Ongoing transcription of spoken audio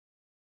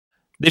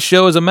This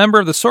show is a member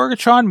of the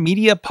Sorgatron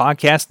Media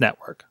Podcast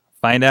Network.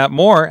 Find out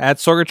more at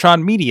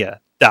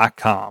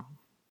sorgatronmedia.com.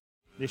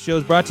 This show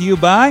is brought to you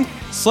by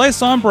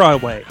Slice on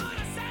Broadway.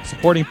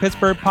 Supporting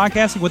Pittsburgh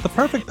podcasting with the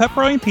perfect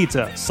pepperoni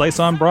pizza,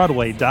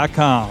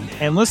 sliceonbroadway.com.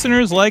 And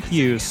listeners like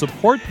you,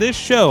 support this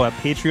show at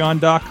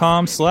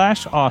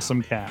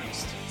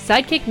patreon.com/awesomecast.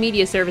 Sidekick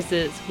Media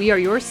Services. We are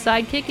your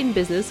sidekick in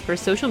business for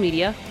social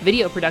media,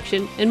 video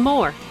production, and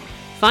more.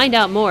 Find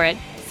out more at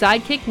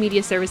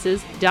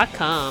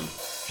sidekickmediaservices.com.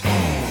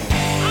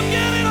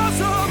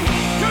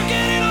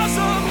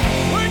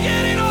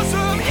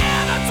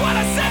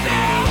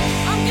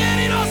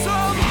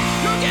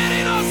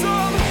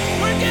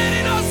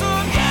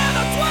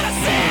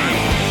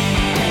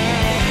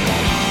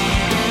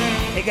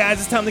 Hey guys,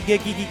 it's time to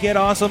get geeky, get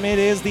awesome. It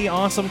is the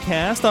Awesome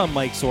Cast. I'm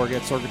Mike Sorg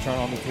at Sorgatron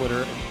on the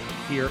Twitter,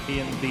 here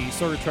in the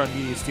Sorgatron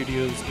Media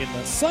Studios in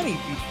the sunny,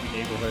 beachy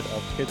neighborhood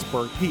of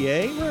Pittsburgh,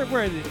 PA. We're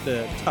ready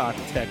to talk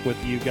tech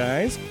with you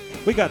guys.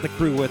 We got the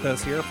crew with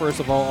us here. First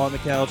of all, on the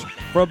couch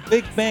from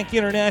Big Bank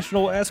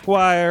International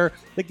Esquire,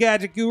 the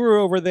gadget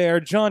guru over there,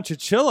 John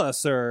Chichilla,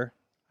 sir.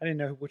 I didn't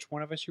know which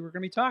one of us you were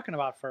going to be talking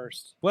about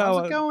first. Well,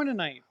 how's it going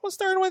tonight? We'll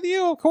start with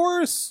you, of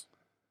course.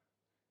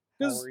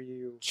 How are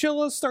you?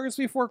 Chilla starts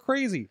before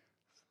crazy.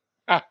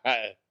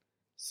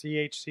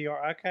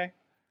 CHCR. Okay,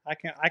 I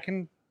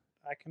can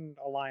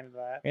align to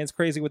that. And it's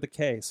crazy with the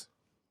K's.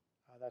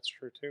 That's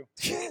true too.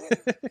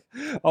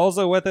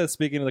 Also with us,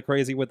 speaking of the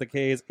crazy with the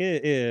K's,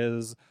 it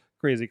is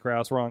Crazy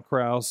Kraus, Ron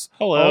Kraus.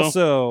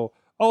 Hello.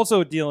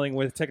 Also dealing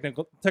with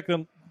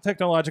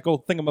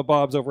technological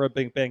thingamabobs over at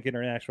Big Bank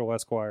International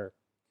Esquire.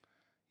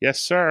 Yes,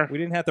 sir. We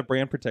didn't have to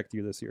brand protect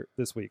you this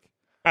week.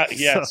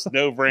 Yes,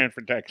 no brand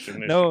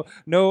protection. No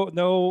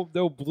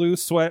blue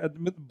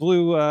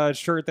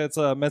shirt that's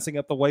messing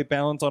up the white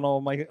balance on all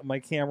my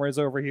cameras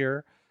over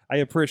here. I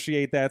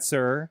appreciate that,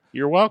 sir.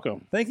 You're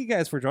welcome. Thank you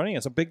guys for joining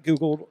us. A big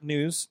Google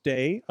News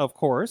day, of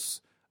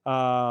course.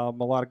 A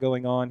lot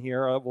going on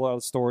here, a lot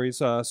of stories.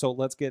 So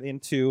let's get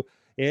into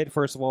it.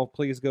 First of all,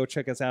 please go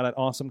check us out at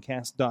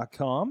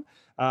awesomecast.com,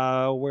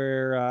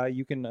 where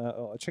you can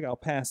check out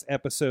past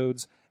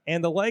episodes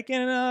and the like,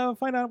 and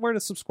find out where to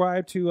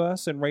subscribe to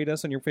us and rate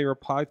us on your favorite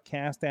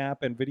podcast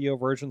app and video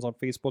versions on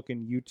Facebook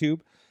and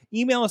YouTube.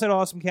 Email us at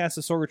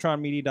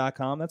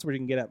awesomecast@sorgatronmedia.com. That's where you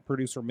can get at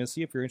producer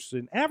Missy if you're interested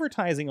in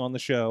advertising on the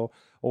show,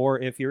 or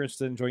if you're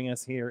interested in joining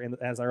us here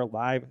as our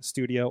live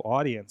studio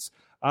audience.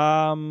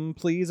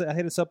 Please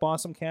hit us up,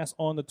 Awesomecast,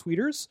 on the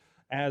tweeters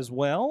as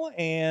well,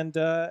 and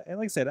like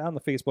I said, on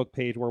the Facebook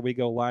page where we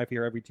go live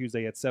here every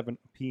Tuesday at 7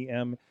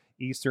 p.m.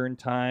 Eastern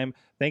Time.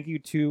 Thank you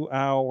to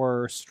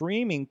our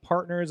streaming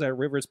partners at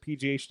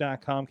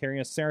riverspgh.com,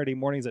 carrying us Saturday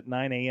mornings at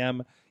 9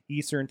 a.m.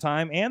 Eastern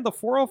Time, and the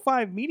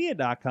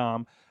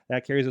 405media.com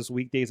that carries us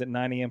weekdays at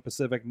 9 a.m.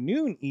 Pacific,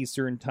 noon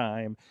Eastern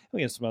Time.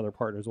 We have some other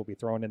partners we'll be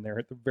throwing in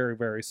there very,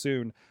 very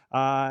soon.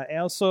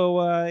 Also,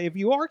 if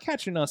you are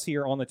catching us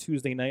here on the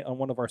Tuesday night on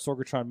one of our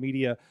Sorgatron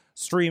Media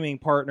streaming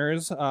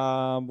partners,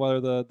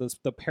 whether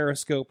the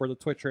Periscope or the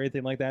Twitch or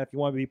anything like that, if you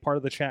want to be part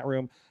of the chat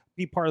room,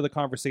 be part of the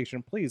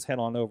conversation, please head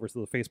on over to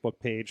the Facebook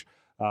page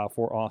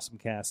for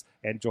Awesomecast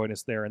and join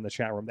us there in the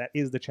chat room. That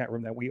is the chat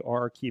room that we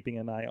are keeping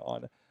an eye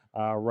on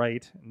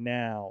right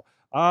now.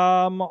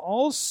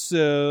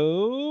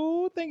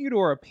 Also, thank you to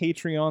our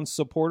Patreon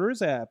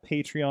supporters at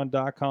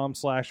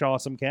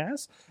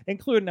patreon.com/awesomecast,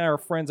 including our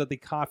friends at the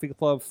Coffee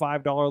Club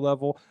 $5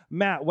 level,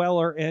 Matt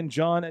Weller and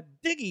John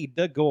Diggy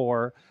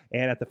DeGore,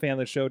 and at the Fan of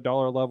the Show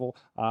 $1 level,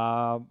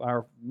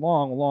 our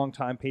long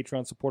time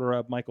Patreon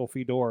supporter, Michael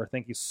Fedor.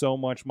 Thank you so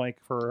much,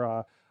 Mike,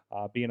 for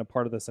being a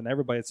part of this, and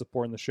everybody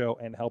supporting the show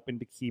and helping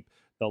to keep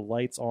the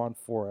lights on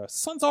for us.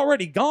 Sun's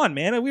already gone,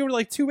 man, and we were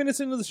like 2 minutes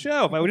into the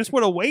show. If I just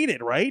would have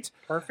waited, right?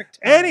 Perfect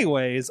time.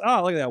 Anyways,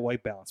 look at that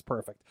white balance.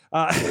 Perfect.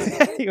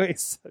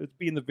 Anyways,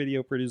 being the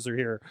video producer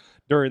here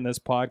during this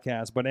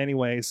podcast. But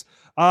anyways,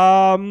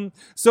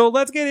 so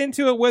let's get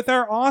into it with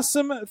our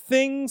awesome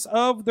things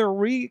of the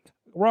week.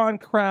 Ron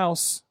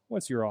Kraus,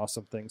 what's your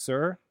awesome thing,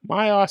 sir?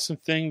 My awesome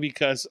thing,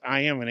 because I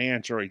am an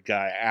Android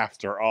guy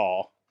after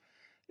all,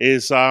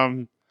 is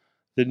the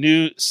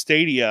new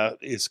Stadia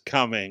is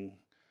coming.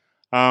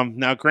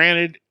 Now,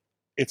 granted,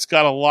 it's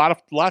got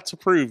lots to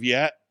prove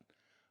yet,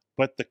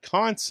 but the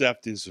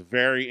concept is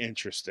very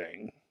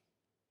interesting.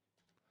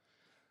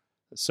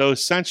 So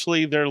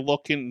essentially, they're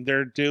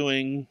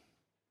doing,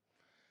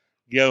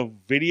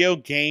 video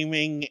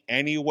gaming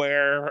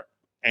anywhere,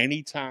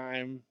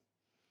 anytime,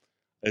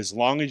 as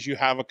long as you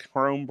have a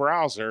Chrome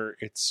browser,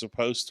 it's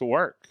supposed to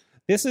work.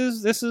 This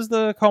is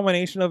the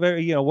culmination of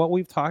what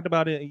we've talked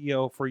about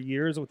for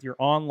years with your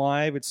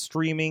OnLive. It's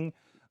streaming.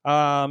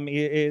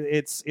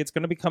 It's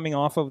going to be coming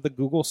off of the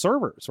Google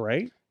servers,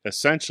 right?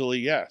 Essentially,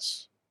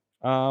 yes.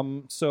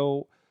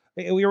 So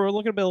we were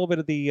looking at a little bit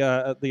of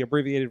the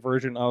abbreviated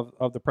version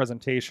of the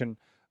presentation.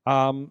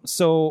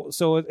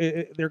 So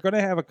they're going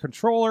to have a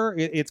controller.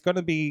 It's going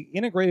to be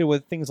integrated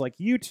with things like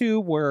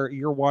YouTube, where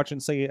you're watching,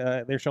 say,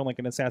 they're showing like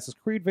an Assassin's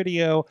Creed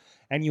video,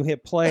 and you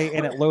hit play,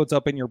 and it loads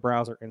up in your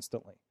browser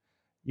instantly.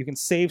 You can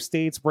save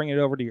states, bring it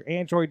over to your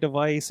Android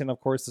device, and of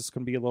course, this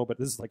can be a little bit.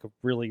 This is like a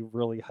really,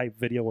 really hype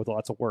video with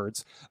lots of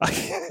words.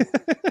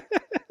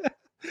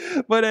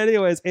 But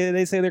anyways,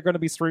 they say they're going to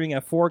be streaming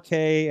at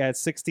 4K at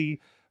 60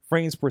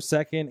 frames per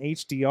second,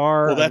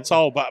 HDR. Well, that's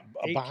all about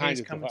 8K behind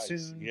the coming device.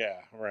 soon. Yeah,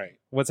 right.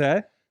 What's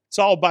that? It's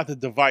all about the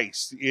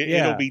device.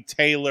 Yeah. It'll be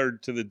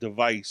tailored to the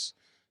device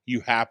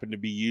you happen to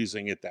be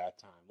using at that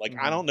time. Like,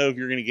 I don't know if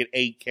you're going to get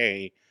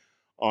 8K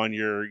on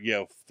your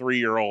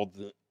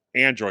 3-year-old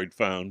Android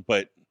phone,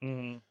 but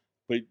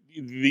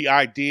the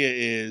idea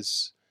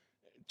is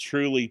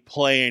truly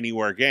play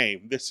anywhere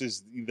game. This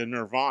is the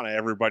Nirvana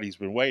everybody's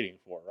been waiting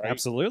for, right?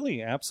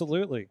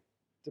 Absolutely.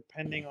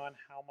 Depending on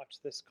how much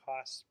this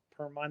costs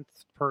per month,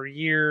 per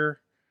year,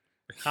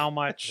 how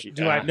much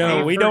do Yeah. I pay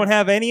No, we for- don't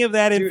have any of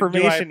that do I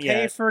information pay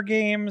yet. for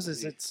games?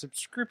 Is it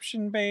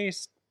subscription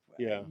based?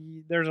 Yeah.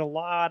 There's a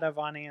lot of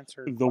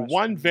unanswered The one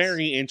questions.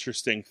 very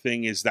interesting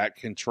thing is that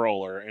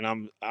controller,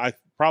 and I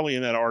probably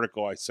in that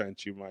article I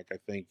sent you, Mike. I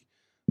think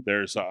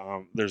there's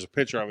a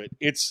picture of it.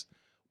 It's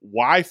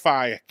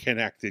Wi-Fi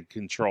connected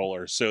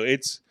controller, so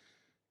it's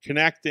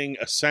connecting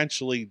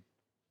essentially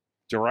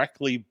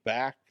directly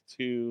back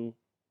to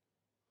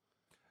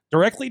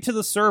Directly to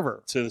the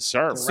server. the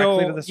server.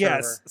 Directly to the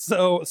Yes.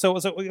 So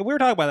we were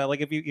talking about that.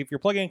 Like if you're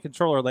plugging in a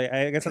controller, like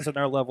I guess that's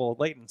another level of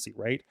latency,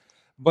 right?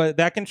 But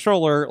that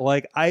controller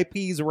like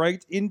IPs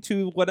right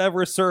into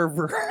whatever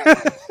server,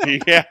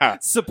 Yeah,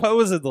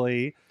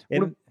 supposedly.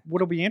 And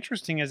What'll be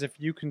interesting is if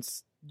you can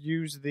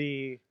use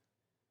the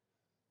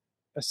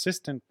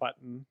assistant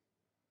button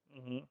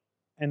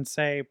and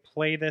say,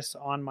 play this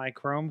on my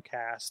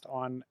Chromecast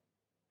on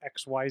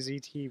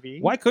XYZ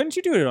TV. why couldn't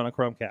you do it on a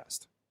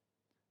Chromecast?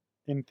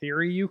 In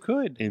theory, you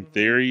could. in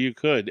theory you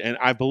could, and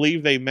I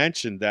believe they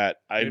mentioned that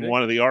in they?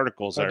 one of the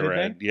articles Oh, I did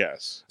read. they?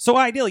 Yes. So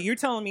ideally, you're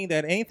telling me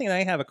that anything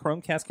I have a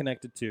Chromecast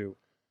connected to,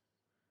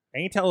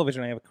 any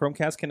television I have a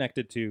Chromecast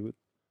connected to,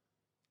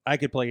 I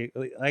could play.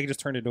 I could just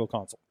turn it into a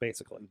console,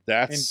 basically.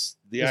 That's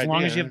the as idea.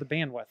 long as you have the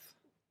bandwidth.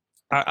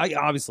 I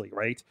obviously,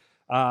 right?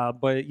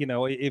 But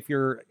if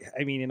you're,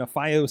 in a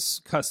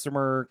FiOS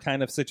customer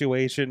kind of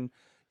situation,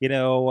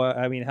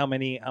 how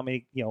many,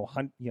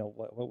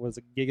 what was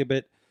it,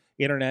 gigabit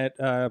internet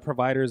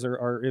providers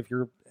are if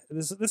you're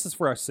this is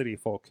for our city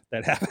folk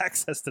that have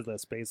access to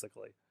this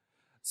basically.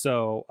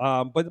 So,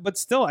 but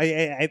still,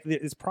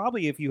 it's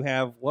probably if you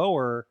have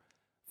lower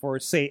for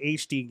say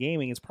HD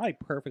gaming, it's probably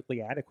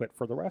perfectly adequate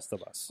for the rest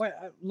of us.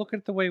 But look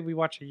at the way we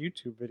watch a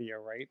YouTube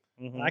video, right?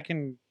 Mhm.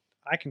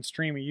 I can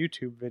stream a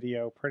YouTube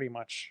video pretty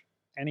much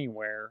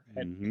anywhere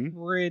at Mhm.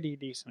 pretty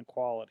decent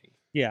quality.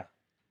 Yeah.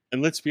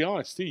 And let's be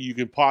honest, too. You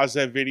can pause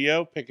that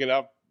video, pick it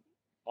up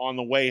on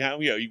the way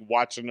home. You can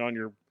watch it on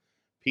your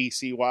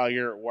PC while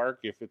you're at work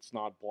if it's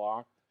not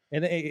blocked.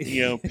 And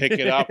Pick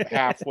it up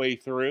halfway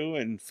through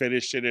and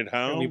finish it at be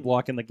home.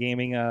 blocking the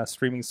gaming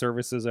streaming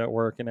services at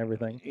work and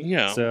everything.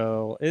 Yeah.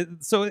 So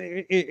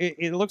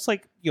it looks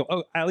like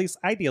at least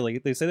ideally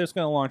they say they're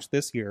going to launch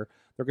this year.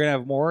 They're going to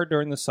have more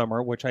during the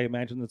summer, which I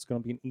imagine it's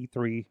going to be an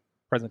E3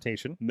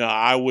 presentation. No,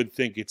 I would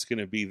think it's going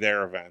to be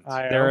their event,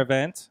 Their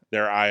event.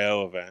 their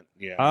I/O event.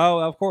 Yeah. Oh,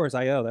 of course,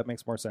 I.O. That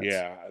makes more sense.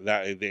 Yeah,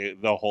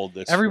 they'll hold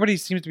this. Everybody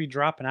seems to be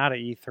dropping out of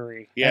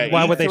E3. Yeah. And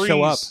why would they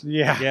show up? E3's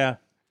Yeah. Yeah.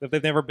 If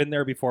they've never been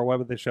there before, why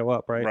would they show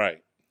up? Right.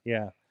 Right.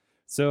 Yeah.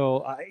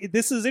 So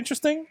this is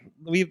interesting.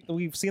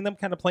 We've seen them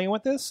kind of playing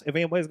with this. If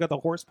anybody's got the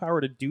horsepower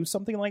to do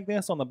something like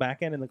this on the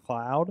back end in the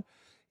cloud,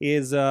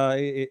 is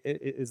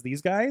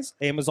these guys.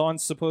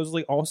 Amazon's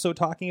supposedly also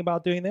talking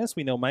about doing this.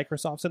 We know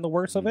Microsoft's in the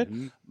works of it.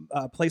 Mhm.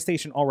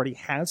 PlayStation already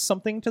has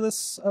something to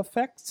this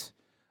effect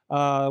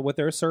with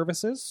their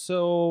services.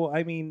 So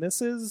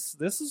this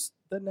is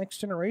the next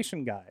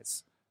generation,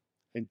 guys.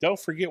 And don't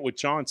forget what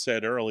John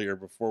said earlier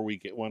before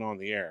we went on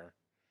the air.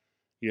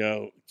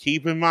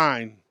 Keep in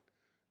mind,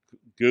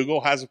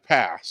 Google has a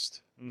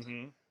past.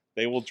 Mm-hmm.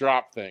 They will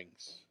drop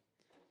things.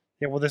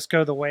 Yeah, will this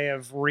go the way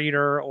of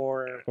Reader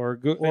or Or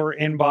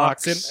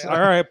Inbox? All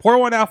right, pour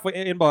one out for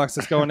Inbox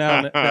that's going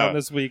down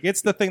this week.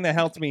 It's the thing that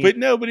helped me. But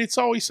it's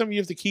always something you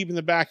have to keep in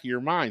the back of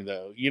your mind,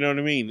 though. You know what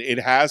I mean? It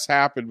has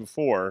happened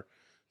before.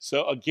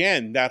 So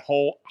again, that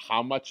whole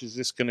how much is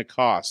this going to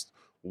cost?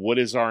 What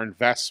is our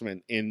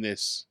investment in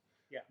this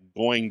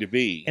going to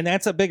be? And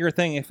that's a bigger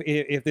thing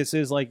if this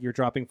is like you're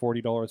dropping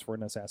 $40 for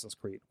an Assassin's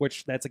Creed,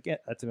 which that's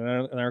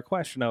another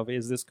question of,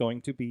 is this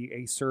going to be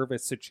a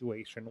service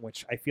situation,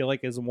 which I feel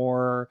like is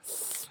more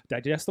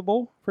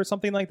digestible for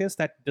something like this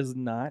that does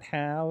not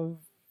have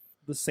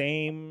the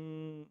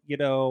same,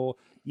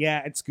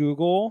 it's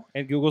Google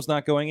and Google's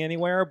not going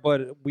anywhere,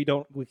 but we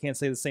can't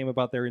say the same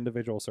about their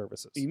individual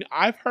services.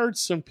 I've heard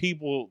some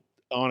people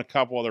on a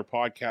couple other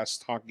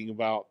podcasts talking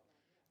about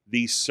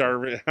these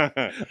service.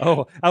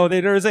 We'll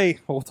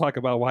talk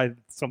about why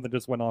something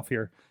just went off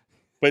here.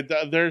 But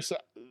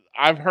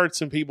I've heard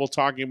some people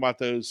talking about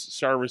those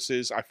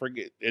services. I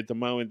forget at the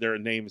moment, their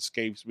name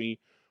escapes me,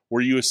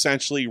 where you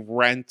essentially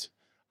rent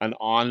an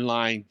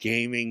online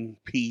gaming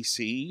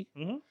PC,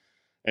 Mhm.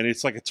 and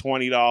it's like a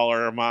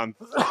 $20 a month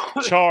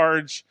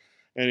charge,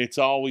 and it's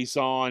always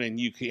on, and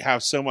you can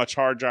have so much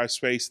hard drive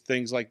space,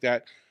 things like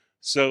that.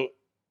 So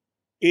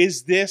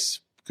is this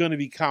going to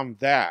become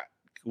that,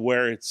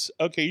 where it's,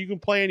 okay, you can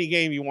play any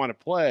game you want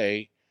to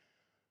play,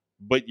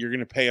 but you're going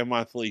to pay a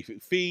monthly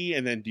fee,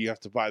 and then do you have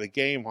to buy the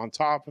game on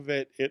top of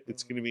it?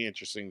 It's going to be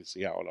interesting to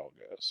see how it all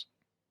goes.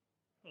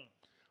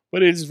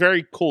 But it is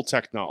very cool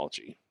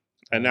technology,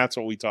 and that's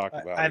what we talk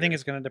about. I think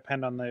it's going to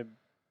depend on the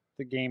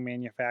game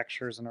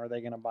manufacturers, and are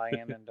they going to buy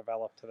in and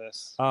develop to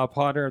this?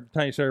 Potter, the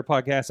Tiny Shutter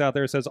podcast out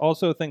there says,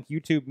 also think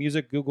YouTube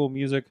Music, Google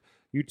Music,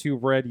 YouTube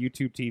Red,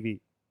 YouTube TV.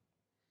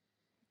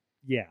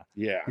 Yeah.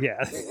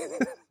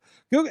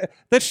 Google,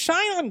 the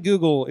shine on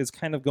Google is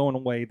kind of going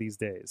away these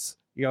days.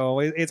 You know,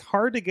 it's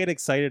hard to get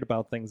excited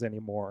about things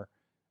anymore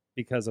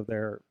because of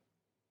their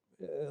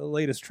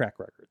latest track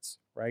records,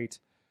 right?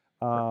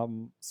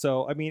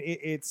 So, I mean,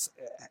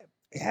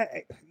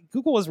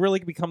 Google has really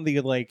become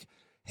the, like,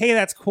 hey,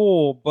 that's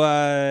cool,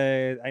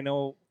 but I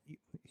know,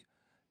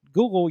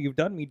 Google, you've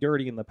done me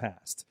dirty in the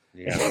past.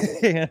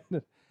 Yeah.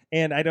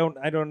 and I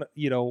don't,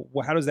 you know,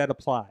 how does that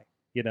apply?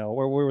 You know,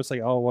 where we were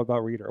saying, oh, what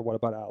about Reader? What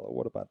about Allo?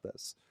 What about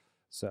this?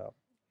 So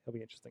it'll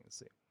be interesting to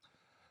see.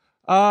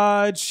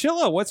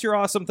 Chilla, what's your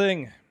awesome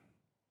thing?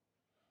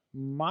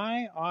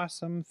 My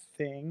awesome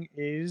thing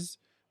is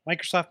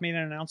Microsoft made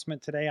an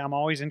announcement today. I'm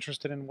always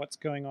interested in what's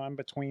going on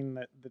between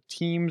the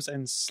Teams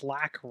and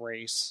Slack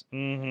race.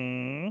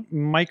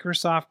 Mm-hmm.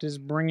 Microsoft is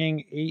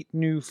bringing 8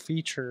 new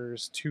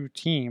features to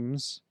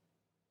Teams,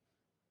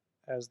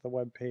 as the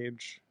web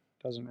page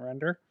doesn't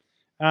render.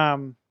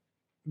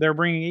 They're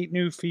bringing 8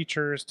 new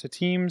features to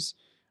Teams,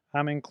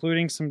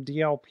 including some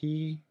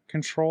DLP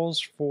controls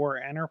for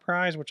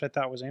Enterprise, which I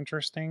thought was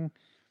interesting.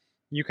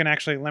 You can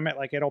actually limit,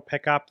 like, it'll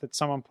pick up that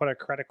someone put a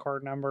credit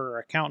card number or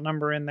account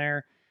number in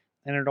there,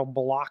 and it'll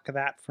block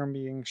that from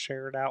being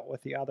shared out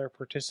with the other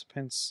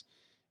participants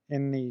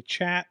in the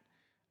chat.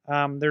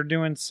 They're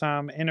doing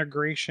some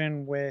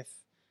integration with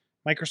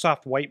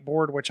Microsoft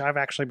Whiteboard, which I've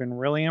actually been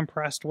really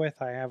impressed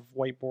with. I have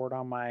Whiteboard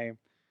on my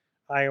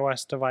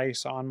iOS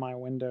device, on my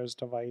Windows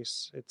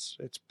device. It's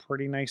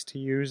pretty nice to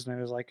use, and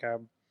it is like a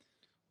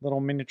little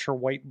miniature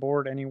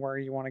whiteboard anywhere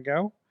you want to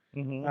go.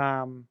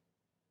 Mm-hmm.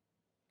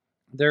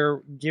 They're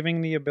giving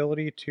the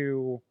ability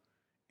to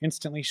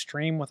instantly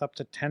stream with up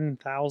to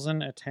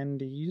 10,000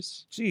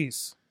 attendees.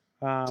 Jeez.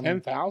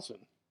 10,000.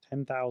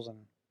 10,000.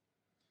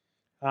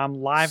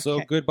 Live. So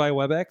goodbye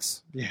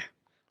WebEx. Yeah.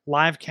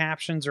 Live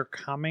captions are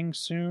coming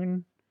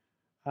soon.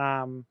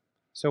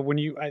 So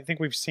I think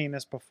we've seen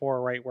this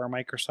before, right? Where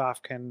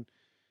Microsoft can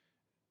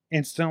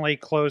instantly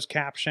close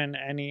caption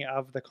any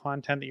of the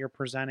content that you're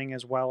presenting,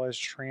 as well as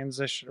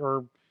transition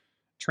or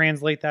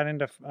translate that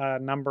into a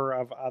number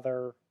of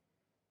other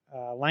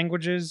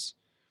languages.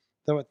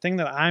 The thing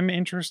that I'm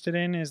interested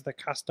in is the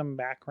custom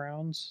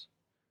backgrounds.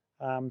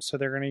 So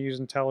they're going to use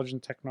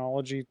intelligent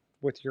technology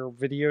with your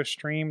video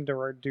stream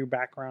to do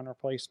background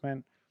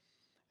replacement,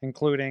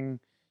 including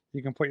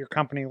you can put your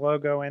company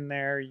logo in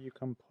there. You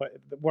can put,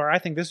 where I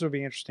think this would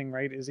be interesting,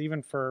 right, is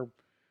even for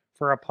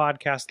a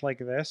podcast like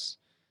this,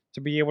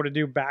 to be able to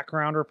do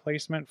background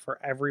replacement for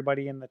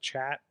everybody in the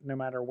chat, no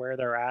matter where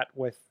they're at,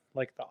 with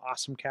like the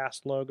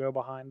AwesomeCast logo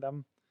behind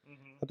them.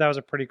 Mm-hmm. But that was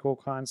a pretty cool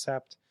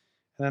concept.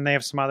 And then they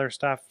have some other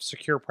stuff: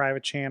 secure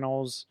private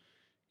channels,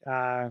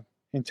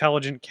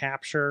 intelligent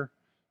capture.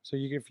 So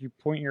if you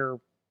point your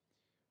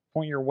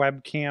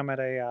webcam at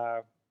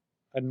a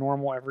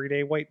normal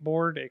everyday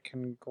whiteboard, it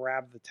can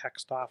grab the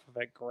text off of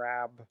it,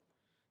 grab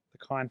the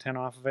content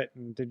off of it,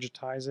 and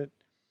digitize it.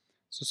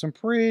 So some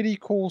pretty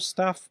cool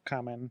stuff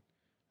coming.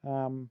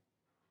 The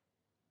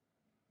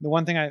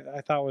one thing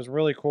I thought was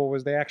really cool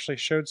was they actually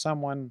showed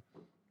someone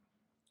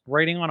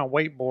writing on a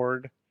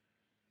whiteboard,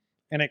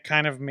 and it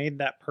kind of made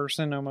that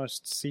person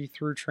almost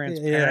see-through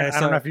transparent. Yeah, I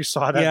don't know if you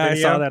saw that video. I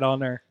saw that on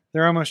there.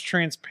 They're almost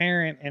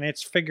transparent, and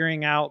it's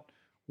figuring out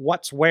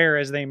what's where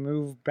as they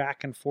move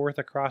back and forth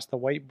across the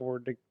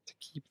whiteboard to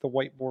keep the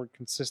whiteboard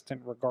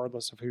consistent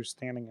regardless of who's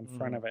standing in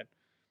front of it,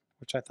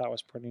 which I thought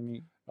was pretty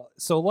neat.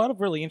 So a lot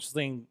of really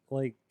interesting,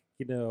 like,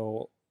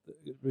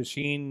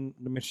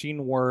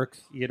 machine work,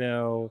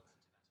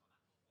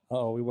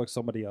 Oh, we woke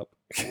somebody up.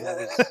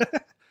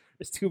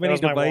 There's too many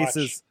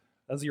devices.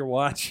 That's your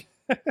watch.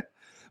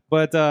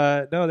 But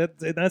no,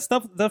 that's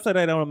stuff that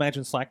I don't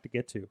imagine Slack to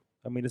get to.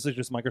 I mean, this is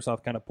just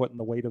Microsoft kind of putting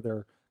the weight of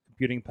their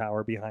computing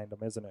power behind them,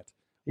 isn't it?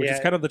 Which is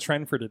kind of the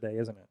trend for today,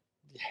 isn't it?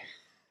 Yeah.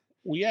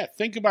 Well, yeah,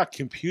 think about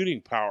computing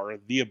power.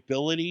 The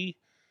ability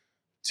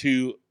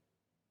to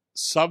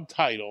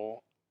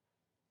subtitle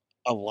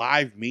a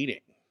live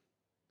meeting.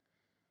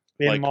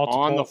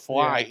 On the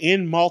fly,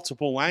 in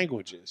multiple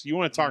languages. You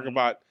want to talk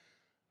about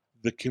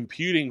the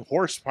computing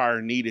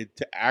horsepower needed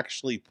to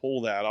actually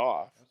pull that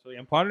off. So,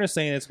 and Potter is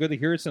saying it's good to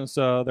hear, since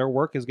their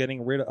work is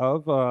getting rid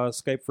of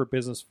Skype for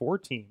Business for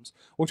Teams,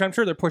 which I'm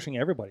sure they're pushing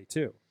everybody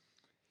to.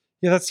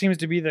 Yeah, that seems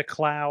to be the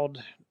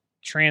cloud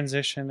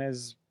transition.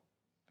 Is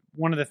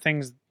one of the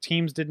things.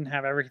 Teams didn't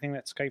have everything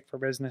that Skype for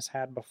Business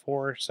had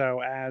before.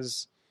 So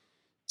as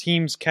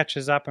Teams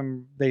catches up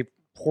and they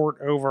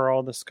port over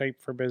all the Skype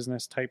for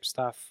Business type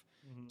stuff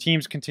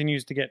Teams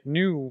continues to get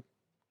new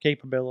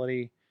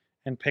capability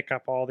and pick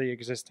up all the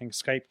existing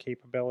Skype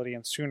capability,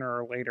 and sooner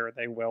or later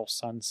they will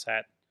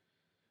sunset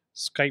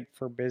Skype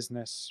for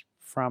Business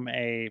from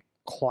a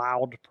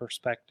cloud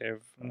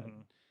perspective.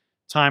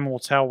 Time will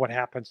tell what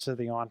happens to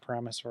the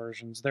on-premise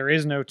versions. There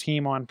is no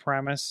Team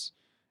on-premise,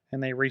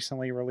 and they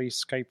recently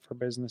released Skype for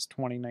Business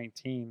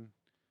 2019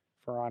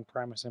 for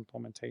on-premise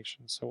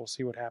implementation. So we'll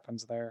see what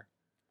happens there.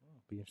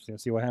 Be interesting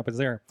to see what happens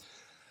there.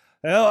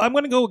 Well, I'm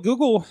going to go with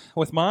Google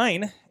with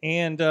mine,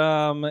 and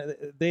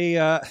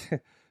they.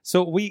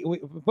 So we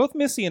both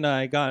Missy and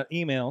I got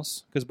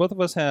emails because both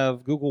of us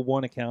have Google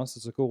One accounts.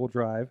 It's a Google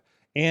Drive,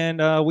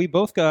 and we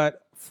both got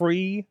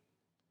free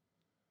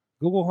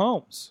Google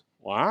Homes.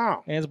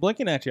 Wow! And it's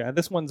blinking at you.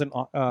 This one's an.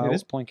 It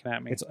is blinking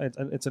at me.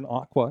 It's an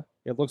aqua.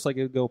 It looks like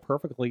it would go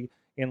perfectly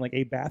in like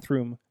a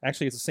bathroom.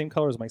 Actually, it's the same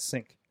color as my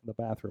sink in the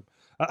bathroom.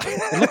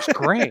 It looks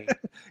gray.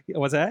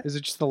 What's that? Is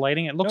it just the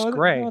lighting? It looks No,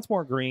 gray. No, it's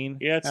more green.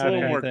 Yeah, it's a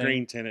little more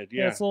green tinted.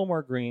 Yeah, it's a little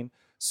more green.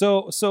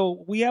 So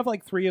we have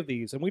like 3 of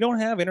these, and we don't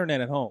have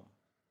internet at home.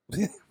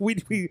 we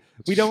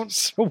don't.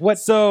 So what?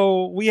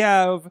 So we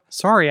have.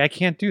 Sorry, I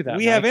can't do that.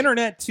 We have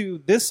internet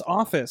to this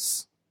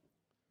office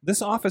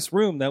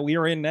room that we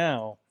are in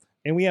now,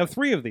 and we have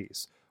 3 of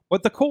these.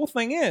 But the cool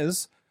thing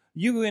is,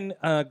 you can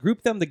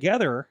group them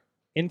together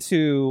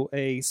into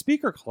a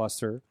speaker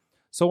cluster.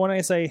 So when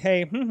I say,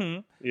 "Hey,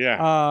 play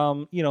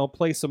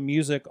some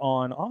music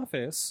on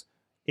Office,"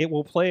 it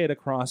will play it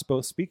across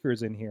both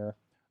speakers in here.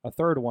 A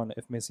third one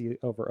if Missy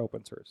over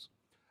opens hers.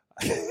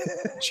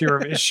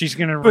 She's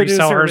going to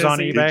resell hers on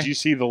eBay. Did you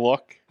see the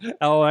look?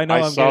 Oh, I know.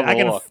 Look.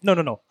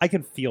 No. I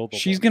can feel the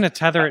She's going to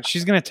tether it.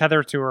 She's going to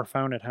tether it to her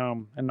phone at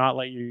home and not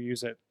let you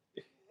use it.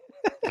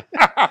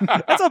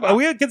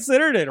 We had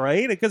considered it,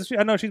 right? Because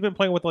I know she's been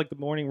playing with like the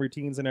morning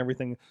routines and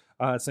everything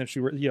since she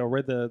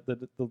read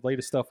the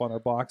latest stuff on our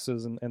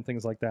boxes and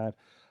things like that.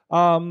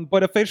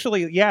 But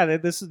officially, yeah,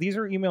 these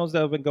are emails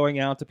that have been going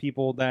out to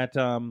people that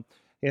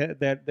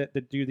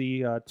that do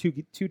the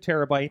 2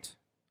 terabyte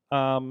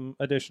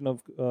edition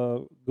of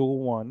Google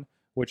One,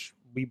 which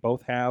we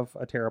both have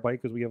a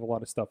terabyte because we have a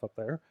lot of stuff up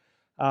there.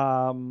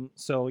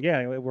 So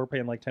yeah, we're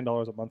paying like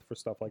 $10 a month for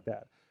stuff like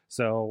that.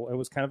 So it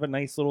was kind of a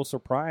nice little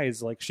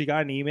surprise. Like she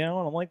got an email,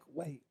 and I'm like,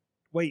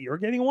 wait, you're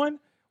getting one?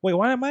 Wait,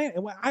 why am I?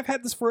 I've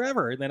had this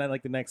forever. And then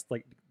the next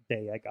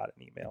day, I got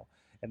an email,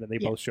 and then they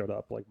both showed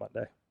up like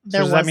Monday. So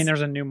does that mean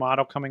there's a new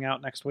model coming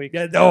out next week?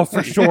 Yeah, no,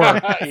 for sure,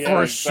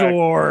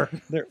 sure.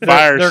 They're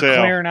sale.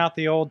 clearing out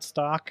the old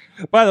stock.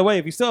 By the way,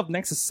 if you still have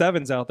Nexus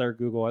 7s out there,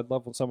 Google, I'd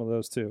love some of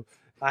those too.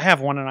 I have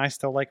one, and I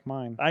still like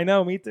mine. I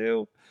know, me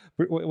too.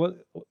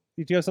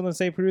 Did you have something to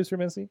say, producer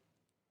Missy?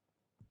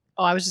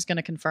 Oh, I was just going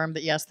to confirm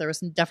that, yes, there was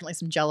definitely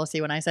some jealousy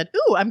when I said,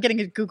 ooh, I'm getting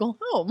a Google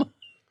Home.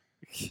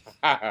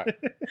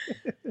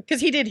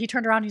 Because he did. He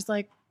turned around. He's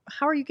like,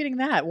 how are you getting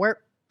that? What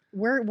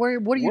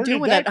are you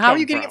doing with that? How are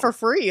you getting it for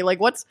free? Like,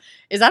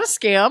 is that a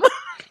scam?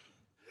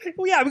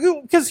 Well, yeah,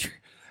 because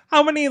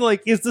how many,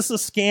 is this a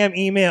scam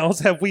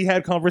emails have we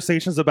had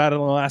conversations about in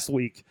the last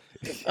week?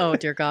 Oh,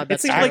 dear God. It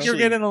seems like you're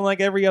getting them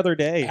every other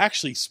day.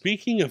 Actually,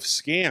 speaking of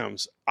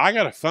scams, I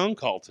got a phone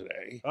call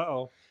today.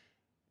 Uh-oh.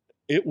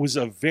 It was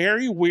a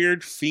very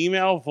weird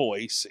female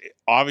voice,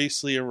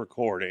 obviously a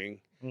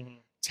recording,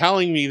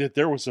 telling me that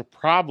there was a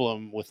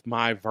problem with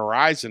my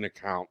Verizon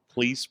account.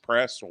 Please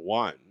press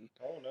 1.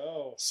 Oh,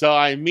 no. So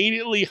I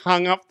immediately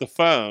hung up the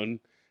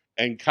phone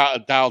and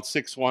dialed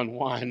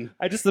 611.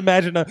 I just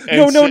imagine no.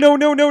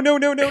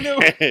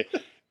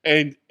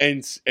 and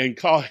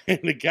call, and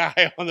the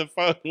guy on the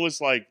phone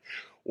was like,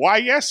 "Why,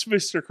 yes,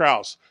 Mr.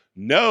 Krause.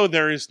 No,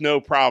 there is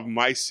no problem.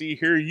 I see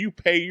here you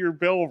pay your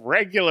bill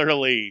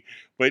regularly.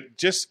 But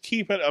just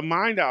keep it in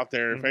mind out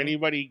there. If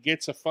anybody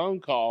gets a phone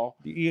call,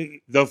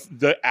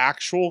 the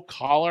actual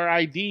caller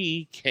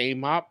ID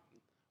came up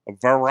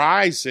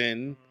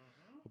Verizon.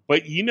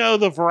 But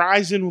the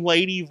Verizon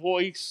lady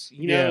voice,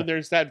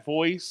 there's that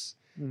voice.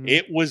 Mm-hmm.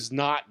 It was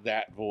not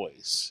that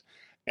voice.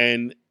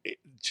 And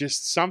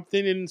just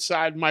something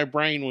inside my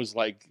brain was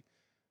like,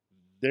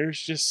 there's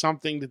just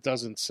something that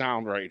doesn't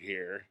sound right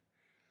here.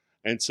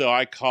 And so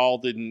I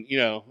called and,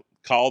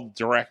 called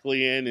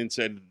directly in and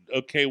said,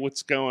 okay,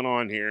 what's going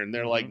on here? And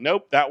they're like,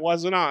 nope, that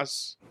wasn't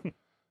us.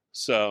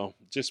 So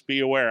just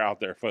be aware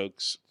out there,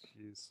 folks.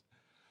 Jeez.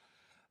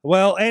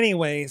 Well,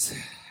 anyways,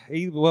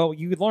 you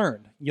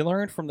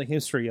learned from the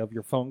history of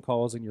your phone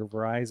calls and your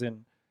Verizon.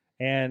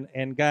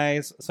 And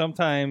guys,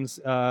 sometimes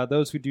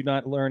those who do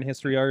not learn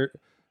history are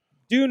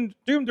doomed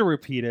to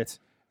repeat it.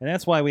 And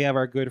that's why we have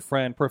our good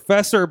friend,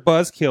 Professor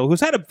Buzzkill,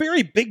 who's had a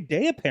very big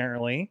day,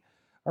 apparently.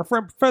 Our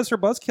friend Professor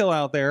Buzzkill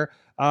out there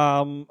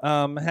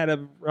had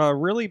a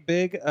really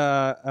big.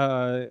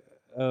 I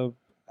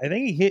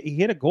think he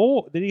hit a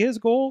goal. Did he hit his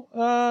goal,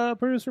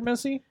 Producer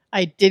Missy?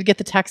 I did get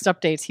the text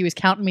updates. He was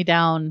counting me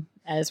down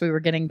as we were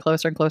getting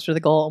closer and closer to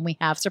the goal, and we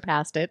have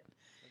surpassed it.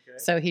 Okay.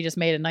 So he just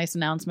made a nice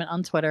announcement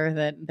on Twitter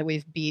that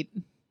we've beat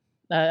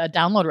a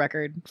download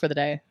record for the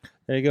day.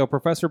 There you go.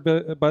 Professor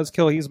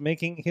Buzzkill, he's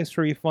making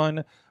history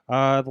fun.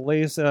 The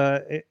latest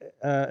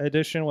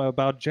edition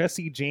about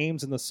Jesse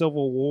James and the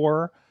Civil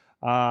War.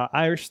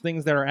 Irish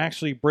things that are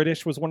actually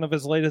British was one of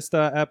his latest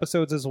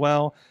episodes as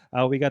well.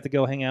 We got to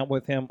go hang out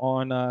with him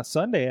on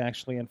Sunday,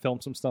 actually, and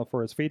film some stuff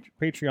for his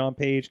Patreon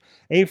page.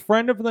 A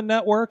friend of the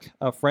network,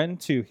 a friend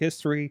to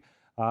history,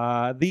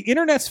 the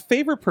internet's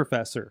favorite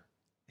professor.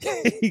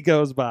 He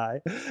goes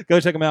by. Go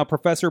check him out,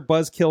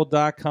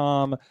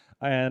 ProfessorBuzzkill.com,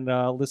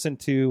 and listen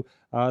to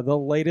the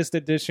latest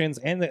editions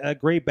and a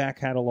great back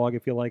catalog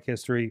if you like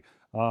history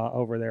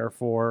over there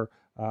for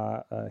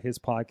his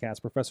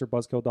podcast,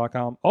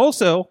 ProfessorBuzzkill.com.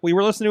 Also, we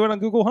were listening to it on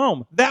Google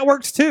Home. That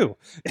works too.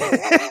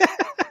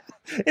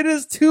 It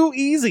is too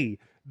easy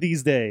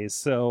these days.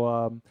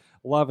 So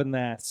loving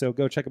that. So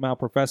go check him out,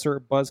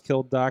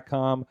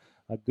 ProfessorBuzzkill.com,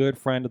 a good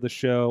friend of the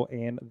show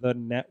and the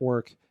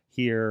network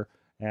here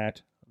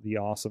at the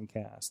Awesome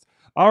Cast.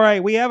 All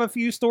right, we have a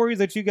few stories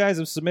that you guys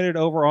have submitted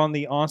over on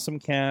the Awesome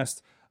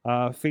Cast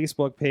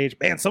Facebook page.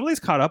 Man, some of these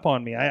caught up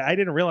on me. I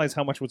didn't realize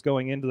how much was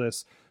going into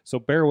this, so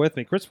bear with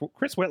me. Chris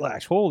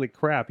Whitlash, holy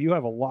crap, you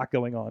have a lot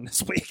going on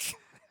this week.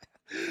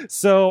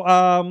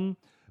 So,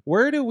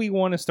 where do we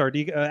want to start? Do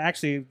you,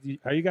 actually,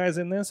 are you guys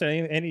in this?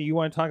 Any you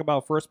want to talk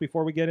about first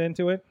before we get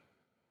into it?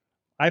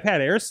 iPad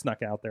Air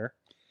snuck out there.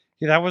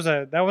 Yeah,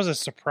 that was a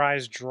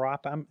surprise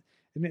drop.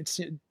 And it's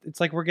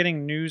like we're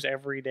getting news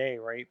every day,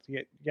 right?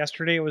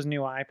 Yesterday it was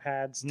new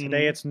iPads.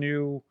 Today it's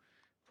new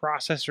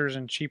processors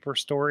and cheaper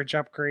storage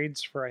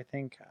upgrades for, I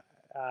think,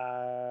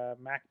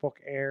 MacBook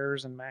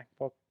Airs and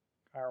MacBook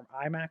or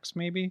iMacs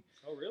maybe.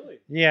 Oh, really?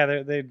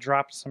 Yeah, they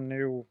dropped some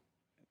new.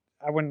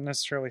 I wouldn't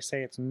necessarily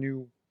say it's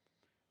new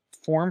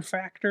form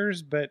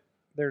factors, but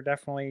they're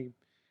definitely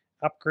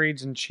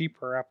upgrades and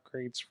cheaper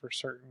upgrades for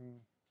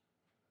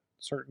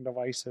certain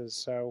devices.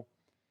 So.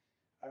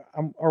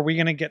 Are we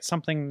going to get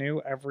something new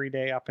every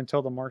day up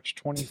until the March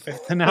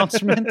 25th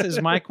announcement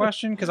is my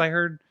question, because I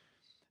heard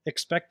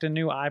expect a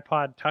new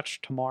iPod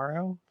Touch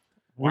tomorrow.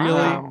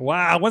 Really?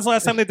 Wow. When's the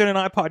last time they did an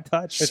iPod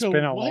Touch? It's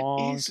been a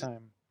long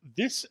time.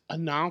 This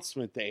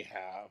announcement they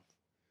have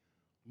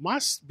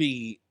must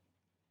be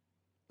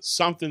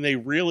something they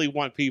really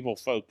want people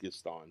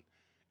focused on.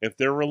 If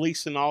they're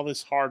releasing all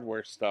this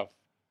hardware stuff.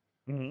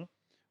 Mm-hmm.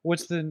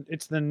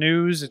 It's the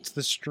news, it's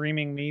the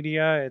streaming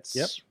media, it's...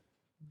 Yep.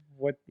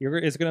 What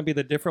it's going to be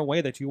the different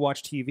way that you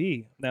watch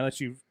TV now that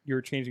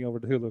you're changing over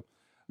to Hulu.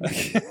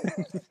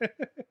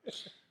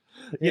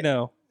 You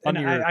know, and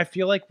I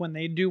feel like when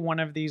they do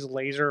one of these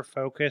laser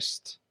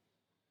focused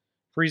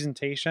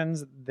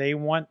presentations, they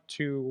want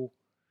to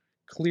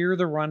clear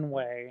the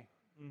runway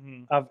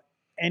of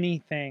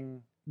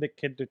anything that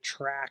could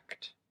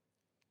detract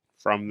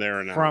from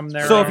their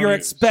announcement. So if you're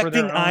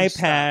expecting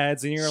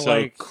iPads and you're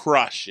like,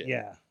 crush it.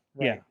 Yeah.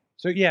 Right. Yeah.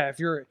 So yeah, if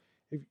you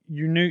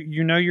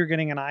know you're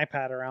getting an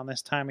iPad around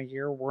this time of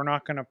year, we're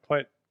not going to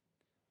put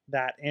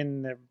that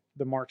in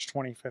the March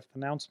 25th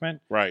announcement.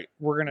 Right.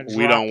 We're going to.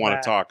 We don't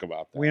want to talk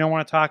about that. We don't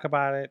want to talk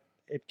about it.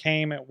 It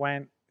came. It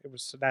went. It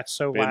was. That's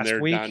so Been last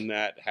there, week. Done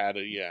that. Had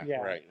a yeah.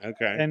 Right.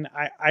 Okay. And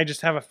I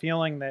just have a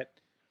feeling that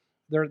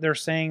they're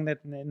saying that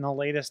in the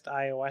latest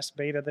iOS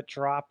beta that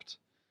dropped,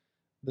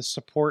 the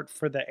support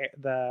for the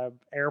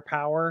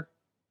AirPower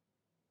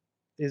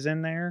is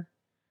in there.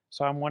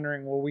 So I'm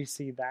wondering, will we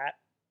see that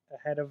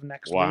ahead of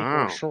next week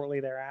or shortly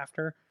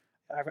thereafter?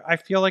 I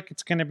feel like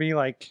it's going to be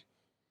like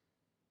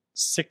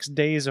 6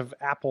 days of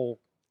Apple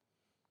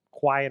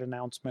quiet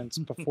announcements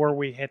before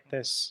we hit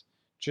this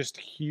just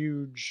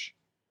huge.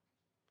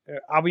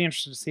 I'll be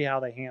interested to see how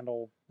they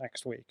handle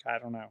next week. I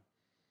don't know.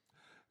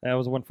 That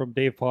was one from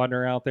Dave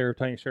Podner out there of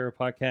Tiny Share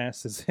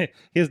Podcast.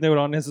 His note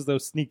on this is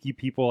those sneaky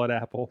people at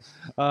Apple.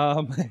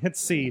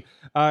 Let's see.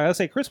 Let's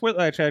say Chris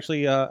Whitlatch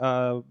actually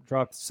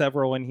dropped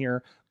several in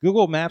here.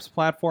 Google Maps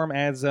platform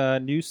adds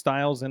new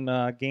styles and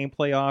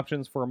gameplay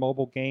options for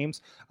mobile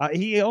games.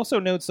 He also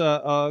notes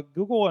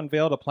Google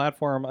unveiled a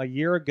platform a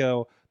year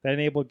ago that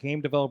enabled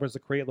game developers to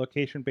create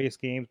location-based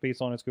games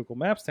based on its Google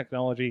Maps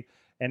technology.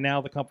 And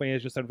now the company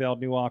has just unveiled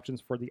new options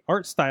for the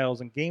art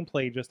styles and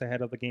gameplay just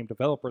ahead of the Game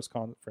Developers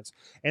Conference.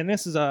 And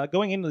this is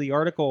going into the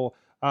article.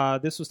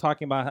 This was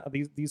talking about how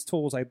these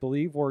tools, I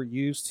believe, were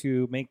used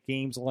to make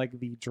games like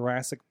the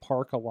Jurassic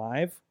Park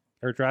Alive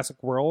or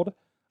Jurassic World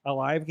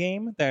Alive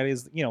game. That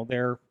is,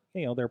 their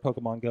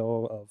Pokemon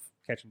Go of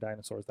catching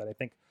dinosaurs. That I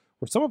think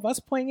were some of us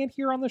playing it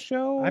here on the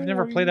show. I've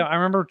never played that. I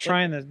remember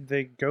trying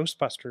the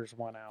Ghostbusters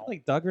one out.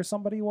 Like Doug or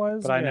somebody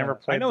was, but I never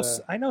played.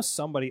 I know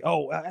somebody.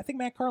 Oh, I think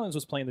Matt Carlins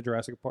was playing the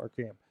Jurassic Park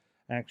game,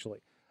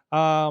 actually.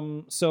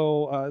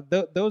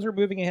 Those are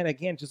moving ahead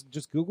again.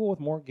 Just Google with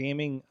more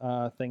gaming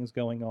things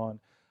going on.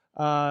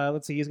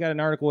 Let's see. He's got an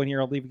article in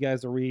here. I'll leave you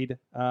guys to read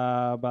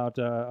about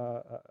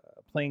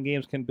playing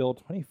games can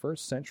build 21st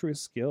century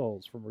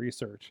skills from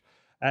research,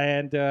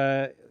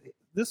 and.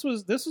 This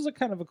was a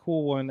kind of a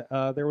cool one.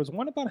 There was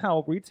one about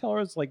how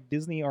retailers like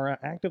Disney are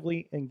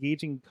actively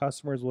engaging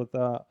customers with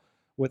AR,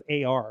 with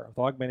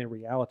augmented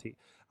reality.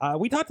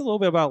 We talked a little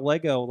bit about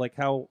Lego, like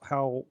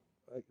how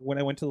when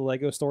I went to the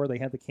Lego store, they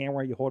had the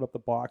camera. You hold up the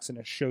box and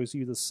it shows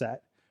you the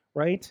set,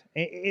 right?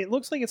 It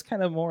looks like it's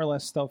kind of more or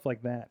less stuff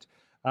like that.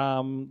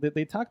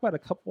 They talk about a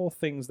couple of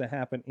things that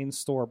happen in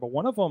store, but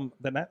one of them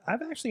that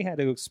I've actually had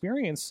to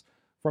experience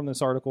from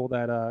this article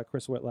that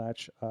Chris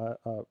Whitlatch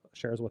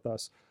shares with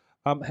us.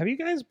 Have you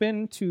guys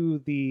been to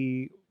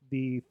the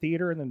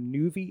theater, and the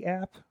Nuvie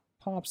app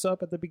pops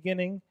up at the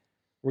beginning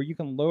where you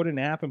can load an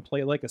app and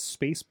play like a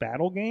space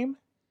battle game?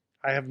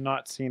 I have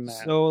not seen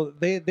that. So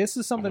this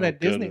is something that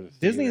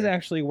Disney's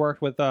actually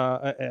worked with.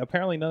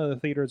 Apparently, none of the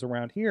theaters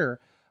around here,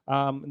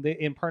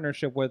 in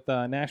partnership with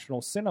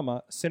National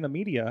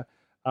Cinemedia,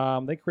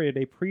 they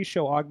created a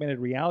pre-show augmented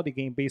reality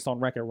game based on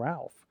Wreck-It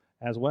Ralph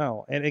as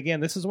well. And again,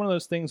 this is one of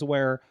those things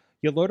where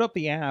you load up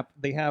the app,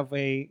 they have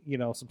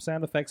some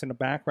sound effects in the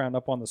background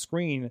up on the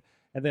screen,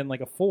 and then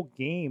like a full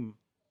game.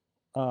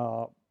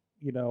 You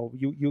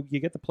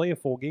get to play a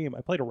full game.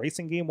 I played a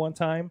racing game one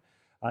time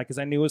because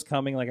I knew it was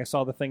coming. Like I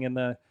saw the thing in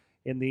the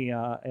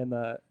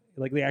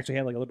like they actually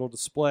had like a little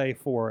display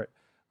for it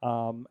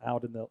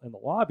out in the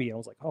lobby, and I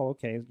was like, oh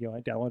okay, I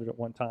downloaded it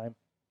one time.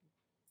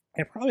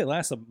 It probably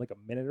lasted like a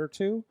minute or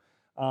two.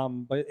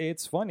 But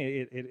it's fun.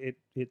 It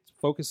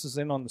focuses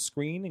in on the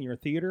screen in your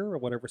theater or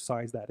whatever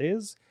size that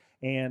is,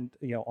 and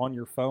on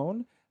your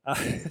phone.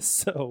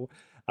 So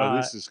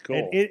this is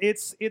cool.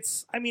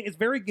 It's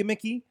very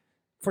gimmicky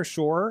for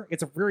sure.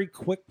 It's a very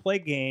quick play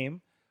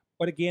game,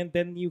 but again,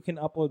 then you can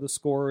upload the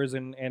scores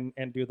and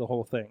do the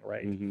whole thing,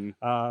 right? Mm-hmm.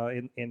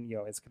 And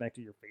it's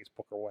connected to your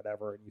Facebook or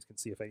whatever, and you can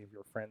see if any of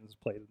your friends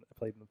played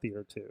in the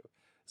theater too.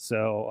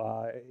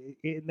 So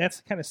that's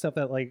the kind of stuff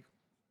that like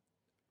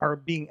are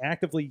being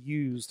actively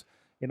used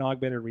in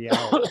augmented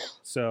reality.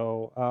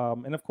 So,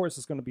 and of course,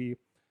 it's going to be,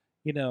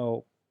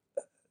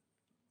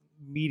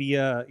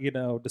 media,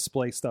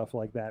 display stuff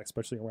like that,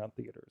 especially around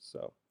theaters.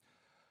 So,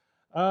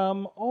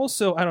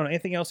 also, I don't know,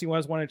 anything else you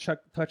guys want to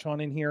touch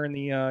on in here in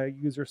the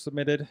user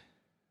submitted?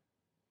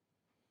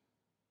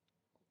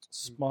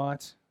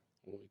 Spot.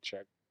 Let me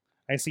check.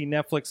 I see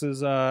Netflix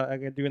is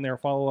doing their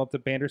follow up to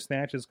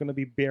Bandersnatch. It's going to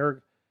be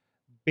Bear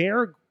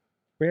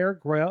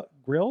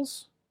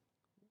Grylls.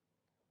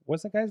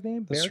 What's that guy's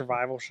name? The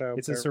survival show.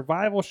 It's a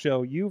survival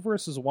show. You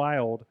versus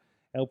Wild.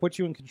 It'll put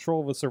you in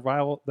control of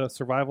the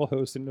survival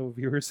host into a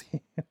viewer's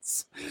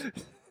hands.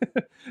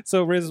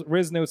 So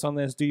Riz notes on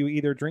this: do you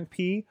either drink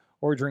pee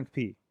or drink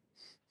pee?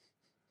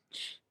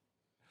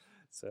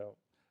 So,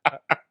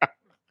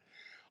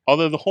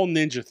 although the whole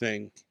ninja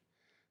thing,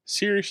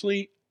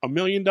 seriously, $1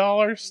 million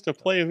to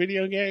play a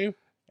video game?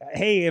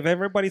 Hey, if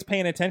everybody's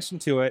paying attention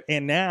to it,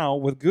 and now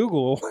with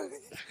Google,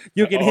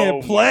 you can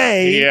hit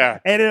play,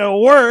 and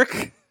it'll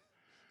work.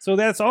 So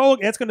that's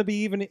going to be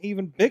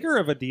even bigger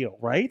of a deal,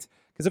 right?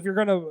 Because if you're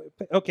going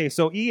to,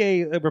 so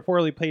EA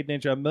reportedly paid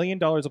Ninja $1 million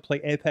to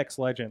play Apex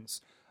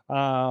Legends.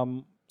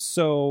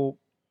 So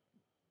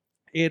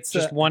it's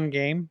just one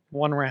game,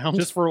 one round,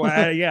 just for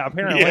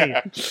apparently.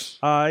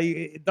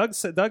 Doug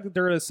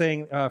Durra is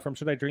saying from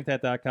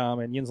ShouldIDrinkThat.com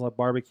and Yins Love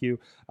Barbecue,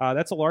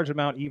 that's a large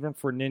amount even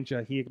for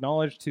Ninja. He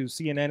acknowledged to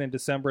CNN in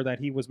December that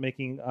he was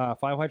making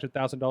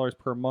 $500,000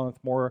 per month,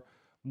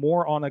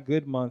 more on a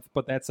good month,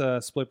 but that's a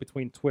split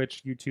between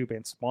Twitch, YouTube,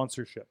 and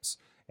sponsorships.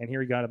 And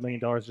here he got $1 million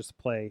just to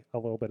play a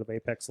little bit of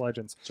Apex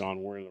Legends.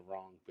 John, we're in the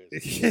wrong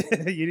business.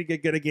 You didn't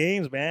get good at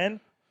games, man.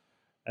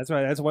 That's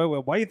right. That's why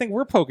do you think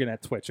we're poking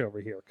at Twitch over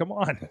here? Come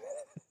on.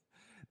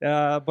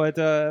 But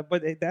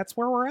that's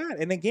where we're at.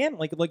 And again,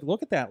 like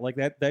look at that. Like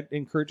that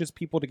encourages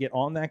people to get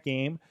on that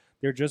game.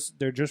 They're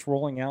just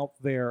rolling out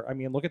their. I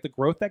mean, look at the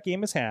growth that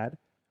game has had,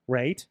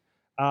 right?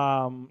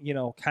 Kind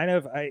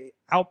of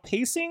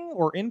outpacing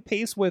or in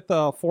pace with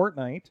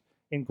Fortnite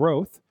in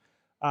growth.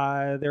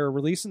 They're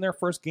releasing their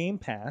first Game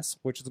Pass,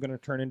 which is going to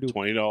turn into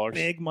 $20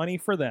 big money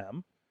for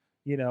them.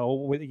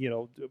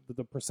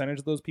 The percentage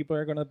of those people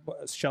are going to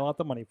shell out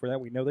the money for that.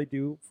 We know they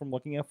do from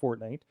looking at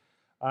Fortnite.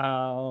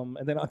 And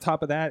then on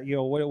top of that,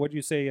 what did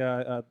you say?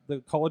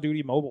 The Call of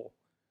Duty Mobile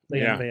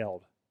they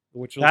unveiled,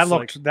 which that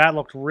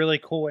looked really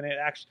cool, and it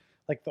actually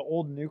like the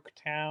old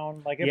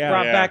Nuketown, like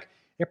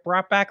it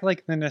brought back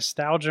like the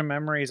nostalgia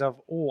memories of,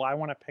 I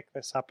want to pick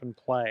this up and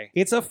play.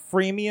 It's a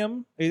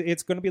freemium.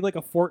 It's going to be like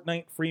a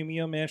Fortnite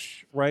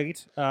freemium-ish,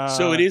 right?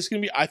 So it is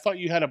going to be. I thought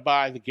you had to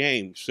buy the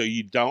game, so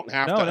you don't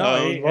have to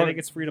own. I think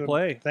it's free to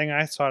play. The thing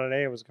I saw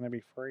today, it was going to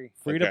be free.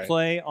 Free to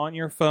play on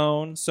your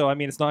phone. So, I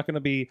mean, it's not going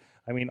to be.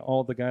 I mean,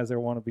 all the guys that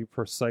want to be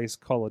precise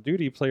Call of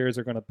Duty players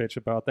are going to bitch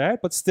about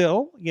that. But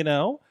still,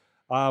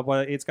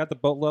 but it's got the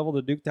boat level,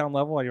 the Nuketown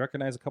level. I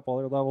recognize a couple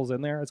other levels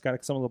in there. It's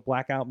got some of the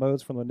blackout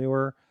modes from the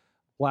newer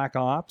Black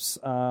Ops.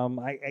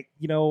 I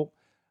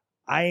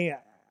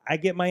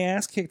get my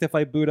ass kicked if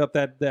I boot up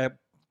that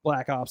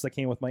Black Ops that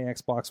came with my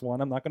Xbox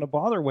One. I'm not going to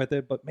bother with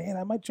it, but man,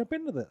 I might jump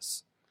into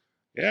this.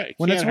 Yeah, it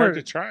can't hurt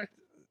to try.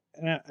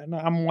 And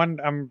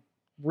I'm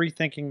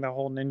rethinking the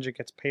whole Ninja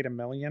gets paid $1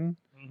 million.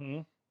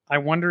 Mm-hmm. I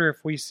wonder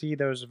if we see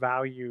those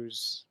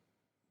values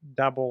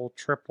double,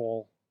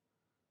 triple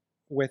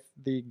with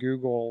the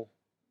Google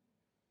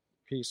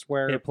piece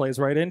where it plays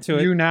right into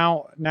it.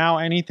 Now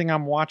anything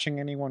I'm watching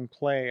anyone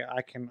play,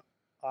 I can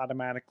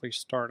automatically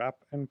start up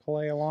and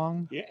play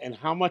along. Yeah, and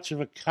how much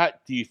of a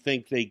cut do you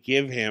think they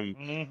give him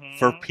Mm-hmm.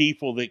 for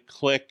people that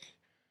click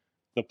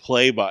the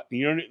play button?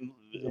 You know,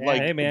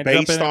 like hey, man,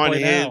 jump based in and on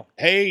play his, now.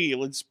 hey,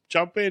 let's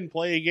jump in,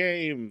 play a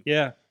game.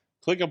 Yeah.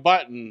 Click a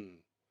button.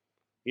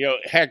 You know,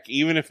 heck,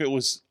 even if it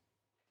was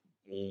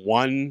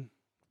 1%.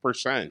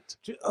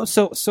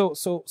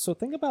 So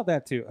think about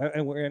that too.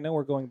 I know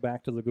we're going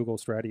back to the Google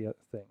Stadia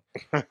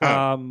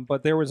thing,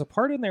 but there was a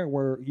part in there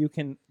where you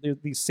can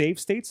these save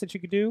states that you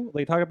could do.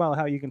 They talk about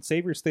how you can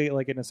save your state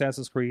like in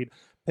Assassin's Creed,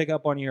 pick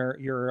up on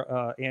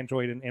your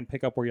Android and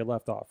pick up where you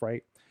left off,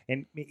 right?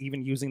 And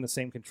even using the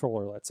same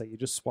controller, let's say you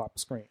just swap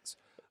screens.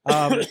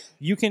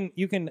 You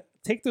can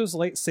take those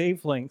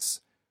save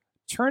links,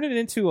 turn it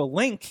into a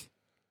link,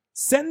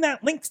 send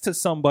that link to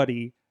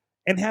somebody,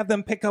 and have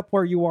them pick up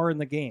where you are in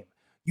the game.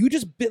 You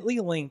just bit.ly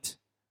linked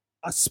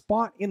a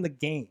spot in the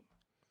game.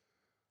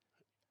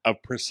 A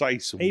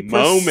precise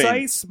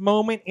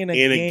moment in a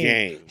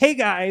game. Hey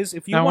guys,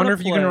 if you I want wonder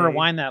to if you can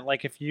rewind that.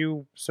 Like if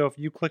you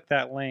click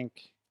that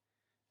link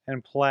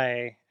and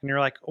play, and you're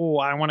like, oh,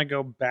 I want to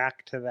go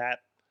back to that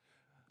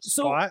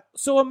spot.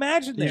 So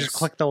imagine this. You just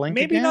click the link.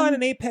 Maybe again? not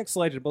an Apex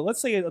Legend, but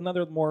let's say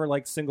another more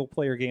like single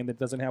player game that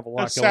doesn't have a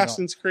lot going on.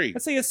 Assassin's Creed.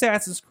 Let's say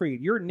Assassin's Creed.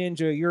 You're a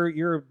ninja.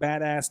 You're a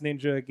badass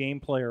ninja game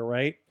player,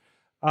 right?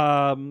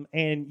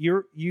 And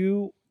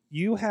you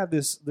have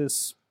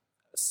this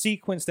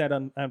sequence that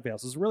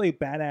unveils. It's really a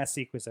badass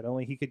sequence that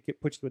only he could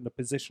put you in the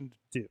position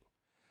to do.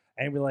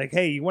 And we're like,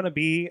 hey, you want to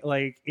be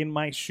like in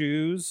my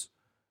shoes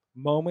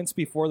moments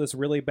before this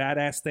really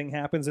badass thing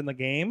happens in the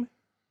game?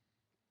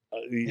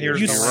 Here's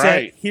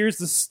here's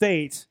the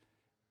state.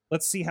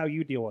 Let's see how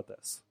you deal with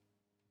this.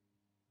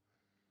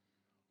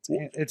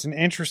 It's an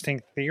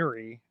interesting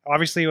theory.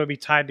 Obviously, it would be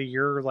tied to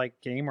your like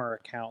gamer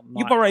account.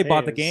 You've already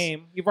bought the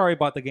game. You've already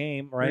bought the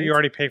game, right? You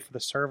already pay for the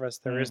service.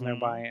 There is no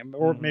buying,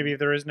 or maybe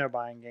there is no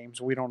buying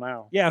games. We don't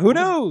know. Yeah, who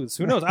knows?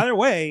 Who knows? Either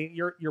way,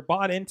 you're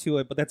bought into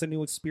it, but that's a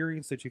new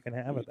experience that you can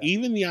have with that.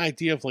 Even the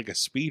idea of like a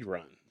speed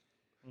run.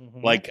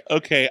 Like,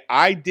 okay,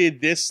 I did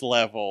this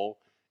level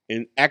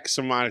in X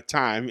amount of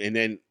time, and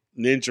then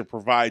Ninja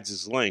provides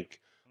his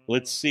link.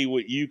 Let's see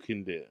what you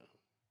can do.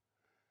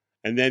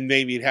 And then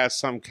maybe it has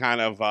some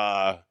kind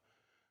of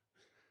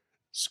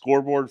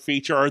scoreboard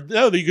feature, or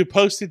no, you could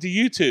post it to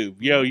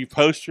YouTube. You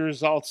post your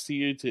results to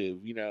YouTube.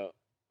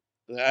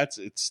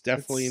 It's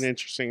definitely an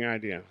interesting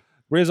idea.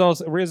 Riz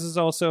has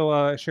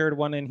also shared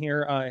one in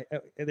here.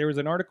 There was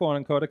an article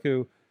on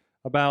Kotaku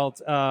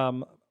about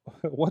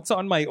what's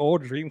on my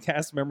old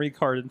Dreamcast memory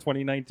card in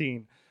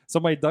 2019.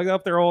 Somebody dug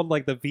up their old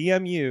like the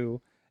VMU,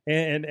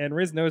 and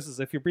Riz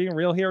notices if you're being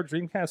real here,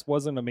 Dreamcast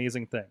was an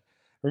amazing thing.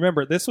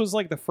 Remember, this was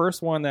like the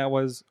first one that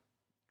was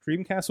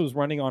Dreamcast was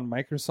running on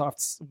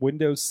Microsoft's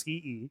Windows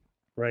CE,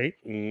 right?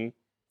 Mm-hmm.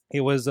 It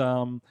was,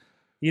 the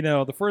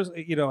first,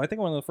 I think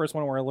one of the first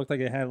one where it looked like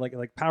it had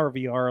like Power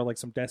VR, like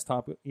some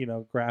desktop,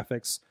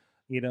 graphics,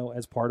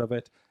 as part of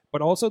it.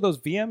 But also those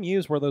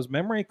VMUs were those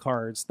memory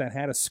cards that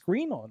had a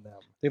screen on them.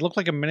 They looked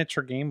like a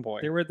miniature Game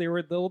Boy. They were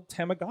the old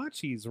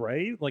Tamagotchis,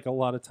 right? Like a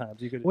lot of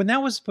times you could. When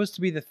that was supposed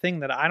to be the thing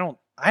that I don't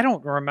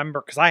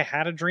remember because I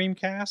had a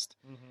Dreamcast.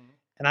 Mm-hmm.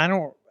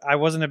 And I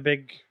wasn't a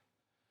big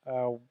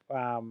Final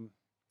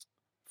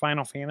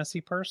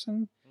Fantasy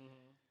person,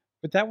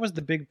 but that was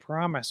the big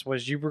promise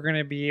was you were going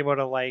to be able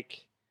to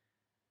like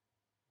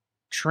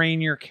train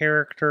your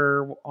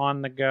character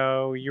on the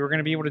go. You were going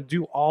to be able to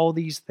do all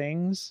these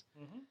things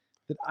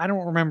that I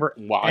don't remember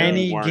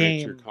any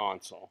game. Your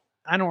console.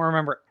 I don't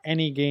remember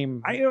any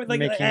game. I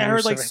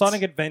heard like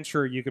Sonic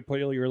Adventure, you could put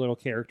your little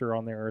character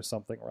on there or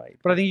something, right?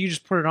 But I think you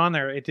just put it on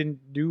there. It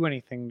didn't do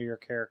anything to your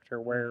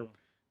character where...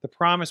 The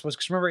promise was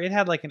because remember it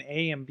had like an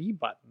A and B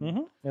button, and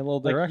a little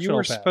directional. You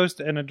were pad. supposed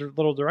to, and a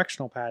little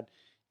directional pad.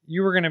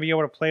 You were going to be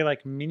able to play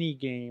like mini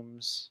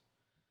games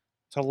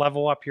to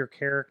level up your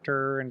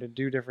character and to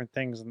do different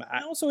things. And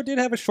also, it did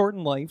have a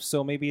shortened life,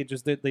 so maybe it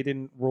just they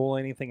didn't roll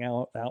anything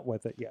out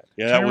with it yet.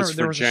 Yeah, that was for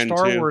there was Gen a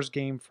Star 2. Wars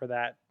game for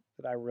that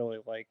I really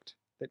liked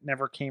that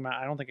never came out.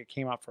 I don't think it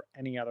came out for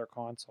any other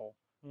console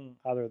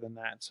other than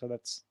that. So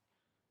that's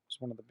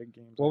one of the big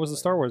games. What was the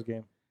Star Wars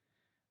game?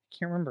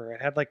 Can't remember. It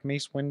had like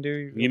Mace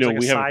Windu.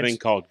 We have a thing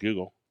called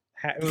Google.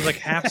 It was like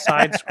half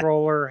side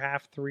scroller,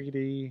 half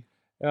 3D.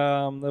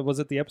 Was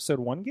it the Episode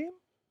 1 game?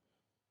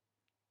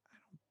 I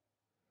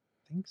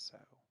don't think so.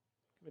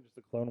 Maybe just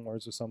the Clone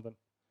Wars or something.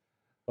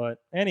 But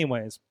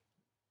anyways,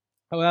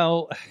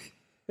 well,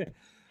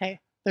 hey,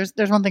 there's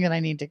one thing that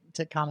I need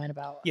to comment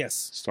about. Yes,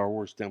 Star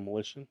Wars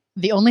Demolition.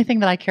 The only thing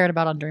that I cared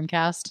about on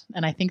Dreamcast,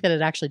 and I think that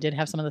it actually did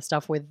have some of the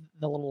stuff with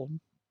the little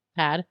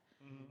pad.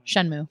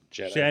 Shenmue.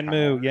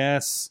 Shenmue,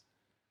 yes.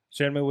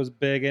 Shenmue was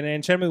big.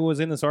 And Shenmue was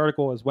in this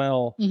article as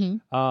well.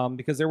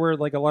 Because there were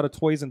like a lot of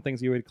toys and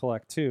things you would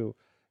collect too.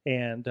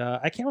 And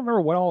I can't remember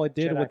what all it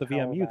did with the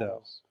VMU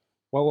battles.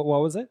 Though.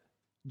 What was it?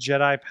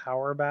 Jedi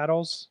Power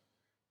Battles.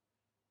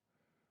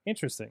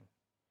 Interesting.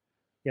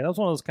 Yeah, that was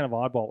one of those kind of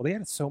oddball. They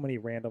had so many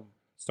random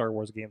Star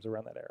Wars games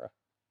around that era.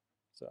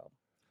 So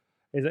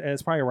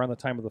it's probably around the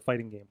time of the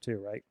fighting game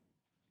too, right?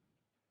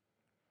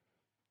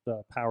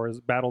 the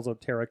Battles of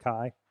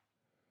Terrakai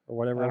or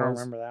whatever. I don't it was.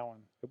 remember that one.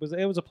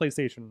 It was a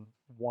PlayStation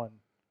 1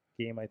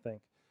 game, I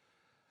think.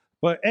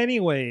 But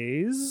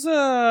anyways, so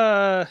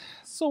I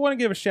want to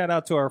give a shout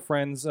out to our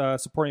friends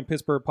supporting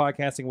Pittsburgh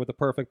podcasting with the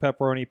perfect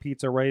pepperoni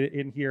pizza right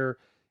in here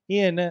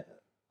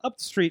up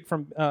the street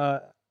from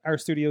our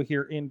studio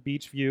here in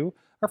Beachview.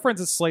 Our friends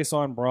at Slice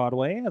on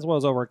Broadway, as well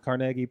as over at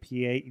Carnegie,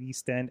 PA,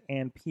 East End,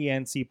 and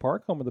PNC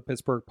Park, home of the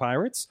Pittsburgh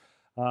Pirates.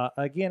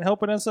 Again,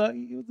 helping us.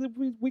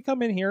 We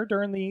come in here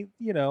during the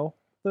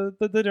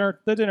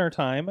dinner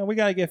time, and we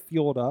got to get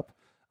fueled up.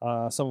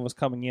 Some of us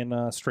coming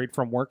in straight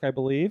from work, I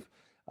believe.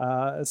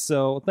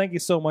 So thank you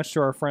so much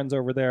to our friends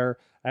over there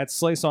at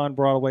Slice on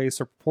Broadway,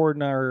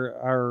 supporting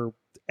our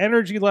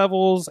energy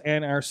levels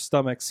and our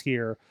stomachs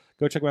here.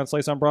 Go check them out,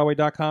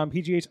 sliceonbroadway.com,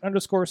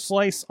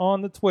 PGH_Slice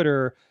on the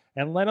Twitter,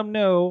 and let them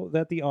know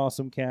that the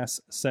Awesome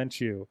Cast sent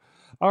you.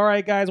 All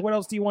right, guys, what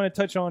else do you want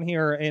to touch on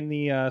here in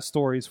the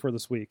stories for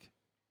this week?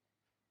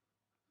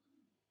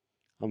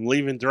 I'm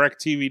leaving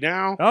DirecTV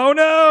now. Oh,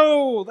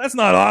 no! That's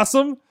not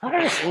awesome.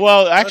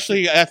 Well,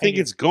 actually, I think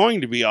it's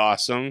going to be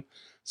awesome.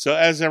 So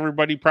as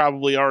everybody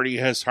probably already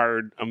has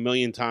heard a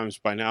million times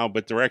by now,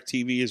 but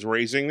DirecTV is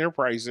raising their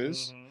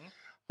prices.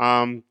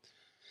 Mm-hmm.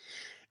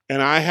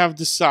 And I have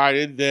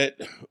decided that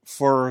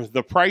for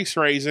the price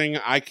raising,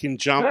 I can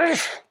jump,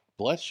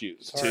 bless you,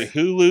 to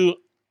Hulu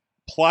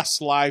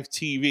Plus Live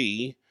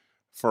TV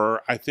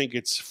for, I think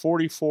it's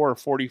 $44 or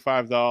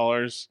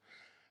 $45.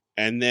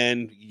 And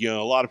then, a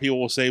lot of people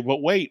will say,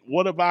 but wait,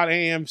 what about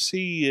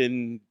AMC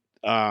and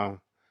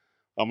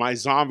my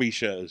zombie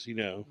shows,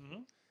 Mm-hmm.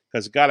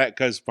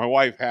 Because my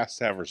wife has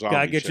to have her zombie show.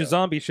 Gotta get your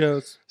zombie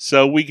shows.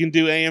 So we can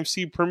do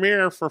AMC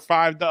Premiere for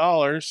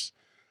 $5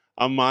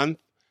 a month.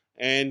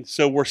 And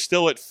so we're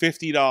still at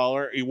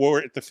 $50.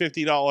 We're at the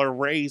 $50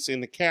 raise in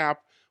the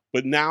cap.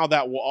 But now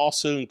that will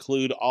also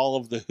include all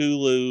of the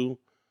Hulu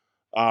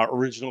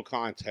original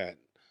content.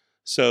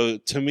 So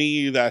to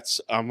me, that's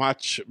a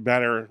much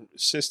better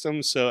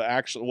system. So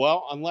actually,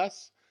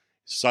 unless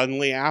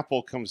suddenly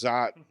Apple comes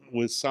out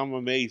with some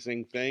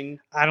amazing thing.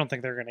 I don't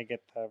think they're going to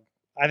get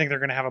I think they're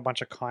going to have a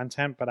bunch of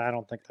content, but I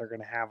don't think they're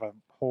going to have a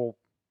whole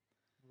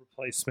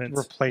replacement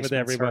with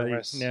everybody.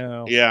 Service.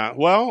 No. Yeah.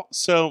 Well,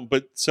 so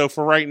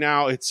for right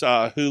now, it's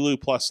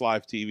Hulu Plus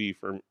Live TV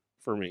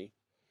for me.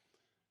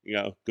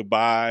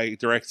 Goodbye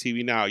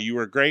DirecTV now. You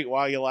were great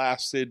while you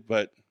lasted,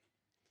 but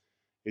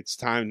it's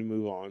time to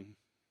move on.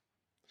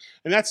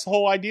 And that's the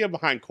whole idea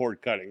behind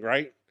cord cutting,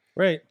 right?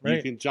 Right.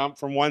 You can jump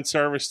from one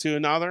service to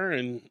another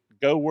and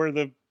go where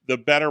the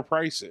better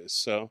price is.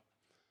 So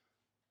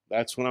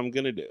that's what I'm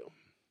going to do.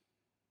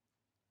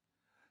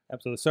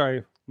 Absolutely.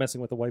 Sorry,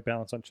 messing with the white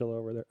balance on Chilla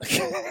over there.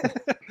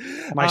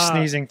 My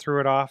sneezing threw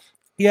it off.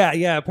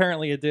 Yeah.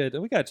 Apparently it did.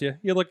 We got you.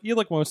 You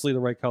look mostly the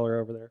right color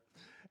over there.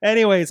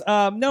 Anyways,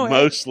 no,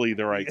 mostly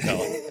the right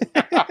color.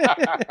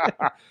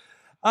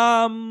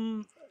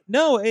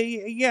 No,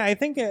 yeah, I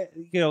think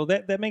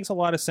that makes a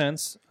lot of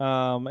sense.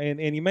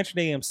 And you mentioned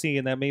AMC,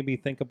 and that made me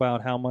think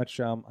about how much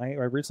I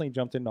recently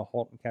jumped into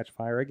 *Halt and Catch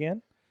Fire*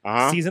 again,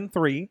 season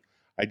 3.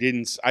 I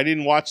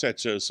didn't watch that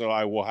show, so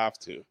I will have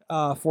to.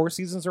 4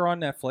 seasons are on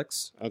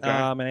Netflix. Okay.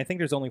 And I think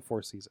there's only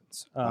 4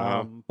 seasons.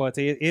 But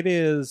it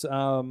is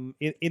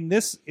in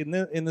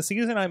the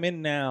season I'm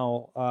in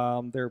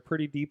now. They're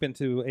pretty deep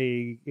into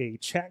a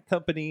chat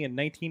company in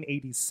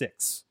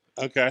 1986.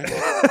 Okay.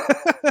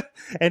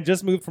 And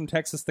just moved from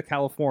Texas to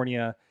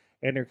California,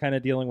 and they're kind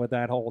of dealing with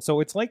that whole. So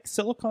it's like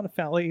Silicon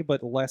Valley,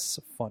 but less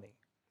funny.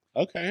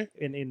 Okay.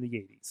 In the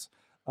 80s.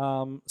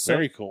 So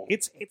very cool.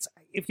 It's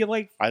if you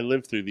like. I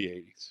lived through the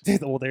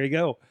 80s. Well, there you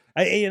go.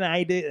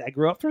 I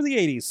grew up through the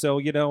 80s, so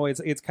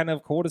it's kind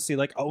of cool to see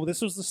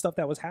this was the stuff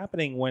that was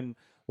happening when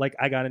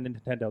I got into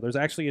Nintendo. There's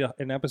actually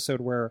an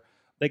episode where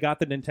they got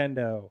the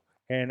Nintendo,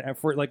 and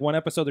for one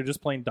episode they're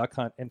just playing Duck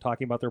Hunt and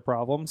talking about their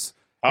problems.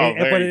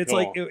 But it's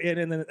cool.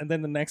 And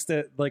then the next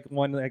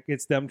one,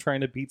 it's them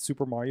trying to beat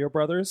Super Mario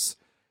Brothers.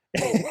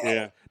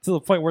 Yeah. To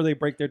the point where they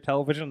break their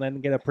television and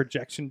then get a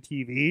projection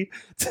TV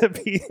to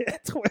beat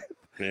it with.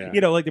 Yeah.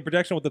 The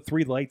projection with the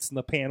 3 lights in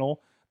the panel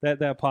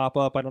that pop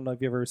up. I don't know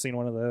if you've ever seen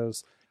one of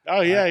those.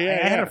 Oh yeah,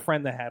 I had a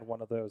friend that had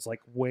one of those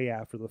way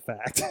after the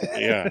fact.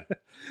 Yeah.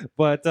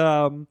 But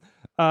no,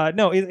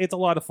 it's a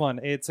lot of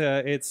fun. It's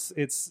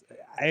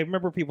I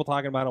remember people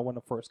talking about it when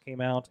it first came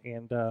out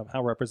and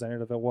how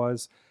representative it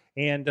was.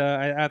 And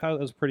I thought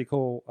it was a pretty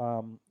cool,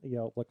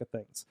 look at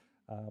things.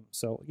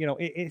 So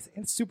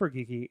it's super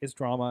geeky. It's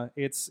drama.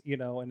 It's an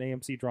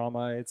AMC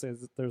drama.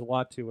 There's a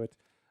lot to it,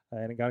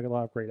 and it got a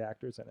lot of great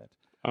actors in it.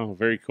 Oh,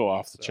 very cool. I'll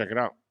have to check it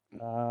out.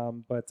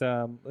 But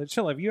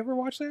Chill, have you ever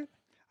watched that?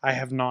 I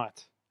have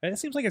not. And it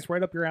seems like it's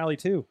right up your alley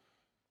too.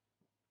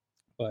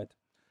 But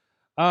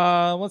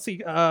let's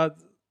see.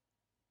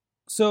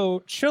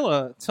 So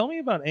Chilla, tell me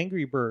about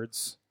Angry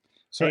Birds.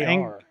 So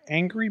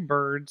Angry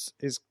Birds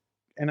is.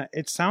 And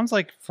it sounds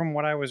like from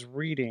what I was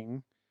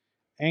reading,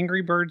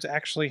 Angry Birds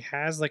actually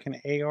has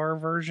an AR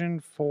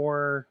version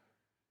for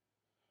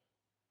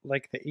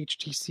the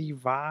HTC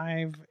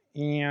Vive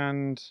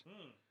and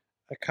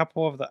a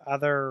couple of the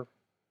other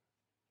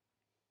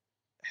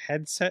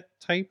headset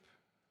type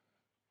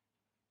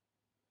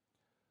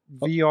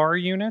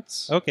VR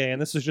units. Okay,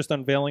 and this is just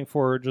unveiling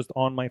for just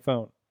on my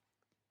phone.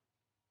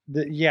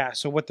 Yeah,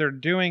 so what they're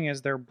doing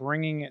is they're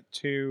bringing it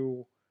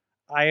to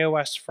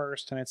iOS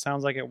first, and it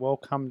sounds like it will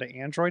come to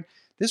Android.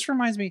 This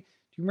reminds me, do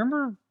you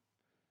remember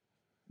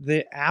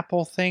the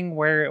Apple thing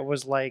where it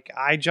was like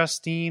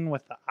iJustine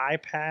with the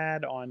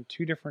iPad on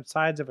two different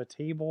sides of a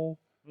table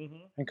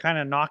and kind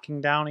of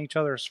knocking down each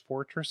other's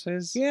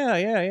fortresses?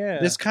 Yeah.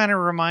 This kind of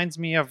reminds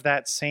me of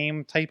that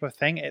same type of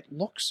thing. It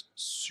looks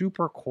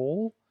super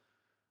cool.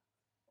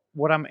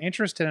 What I'm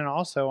interested in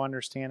also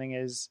understanding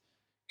is,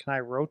 can I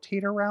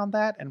rotate around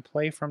that and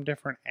play from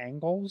different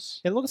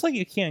angles? It looks like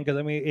you can, because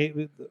I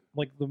mean,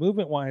 like the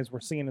movement wise,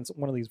 we're seeing in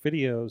one of these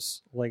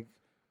videos, like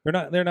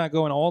they're not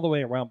going all the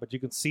way around, but you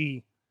can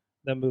see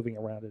them moving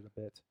around it a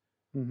bit.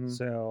 Mm-hmm.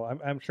 So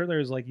I'm sure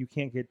there's like, you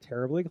can't get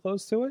terribly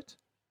close to it,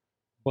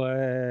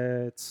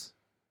 but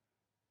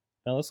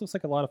now this looks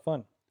like a lot of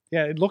fun.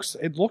 Yeah, it looks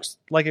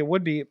like it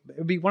would be. It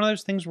would be one of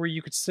those things where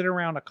you could sit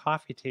around a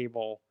coffee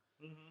table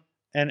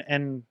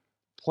and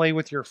play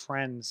with your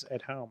friends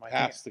at home.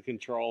 Pass the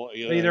control.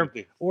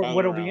 Or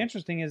what'll be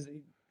interesting is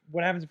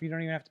what happens if you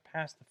don't even have to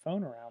pass the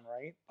phone around,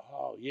 right?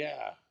 Oh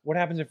yeah. What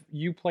happens if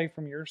you play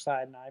from your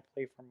side and I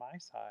play from my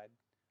side?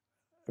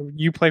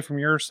 You play from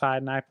your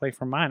side and I play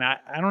from mine.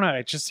 I don't know.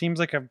 It just seems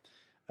like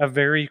a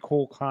very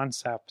cool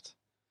concept.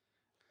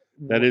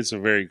 That is a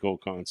very cool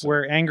concept.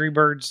 Where Angry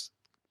Birds,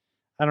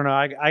 I don't know,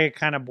 I get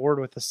kind of bored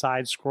with the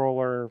side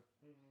scroller,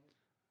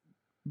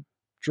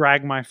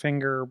 drag my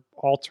finger,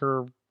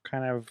 alter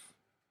kind of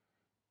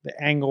the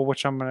angle,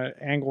 which I'm going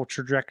to angle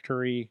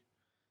trajectory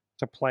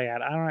to play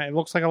at. I don't know. It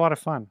looks like a lot of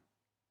fun.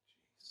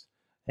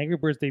 Angry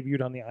Birds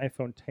debuted on the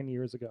iPhone 10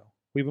 years ago.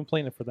 We've been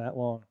playing it for that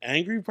long.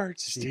 Angry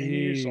Birds is 10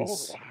 years old.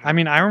 Wow. I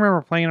mean, I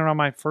remember playing it on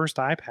my first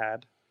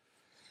iPad.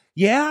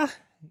 Yeah.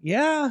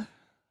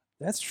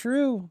 That's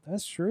true.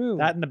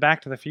 That and the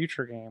Back to the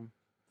Future game.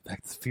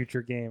 Back to the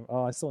Future game.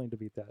 Oh, I still need to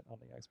beat that on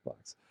the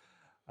Xbox.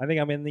 I think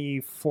I'm in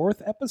the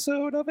 4th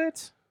episode of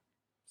it.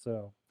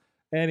 So,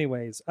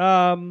 anyways,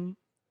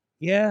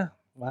 yeah,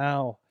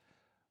 wow.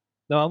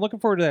 No, I'm looking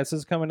forward to that. This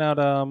is coming out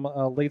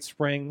late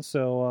spring,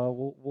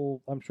 so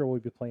we'll I'm sure we'll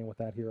be playing with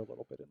that here a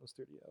little bit in the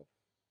studio.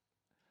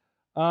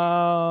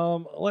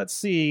 Let's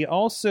see.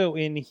 Also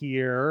in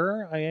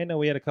here, I know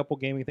we had a couple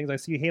gaming things. I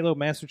see Halo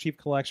Master Chief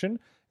Collection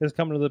is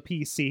coming to the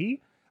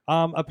PC.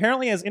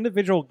 Apparently as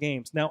individual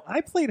games. Now,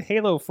 I played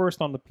Halo first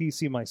on the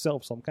PC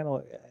myself, so I kind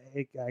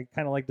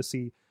of like to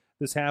see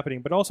this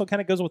happening. But also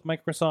kind of goes with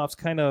Microsoft's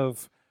kind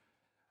of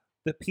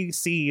the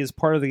PC is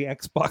part of the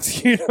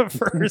Xbox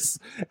universe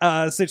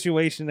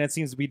situation that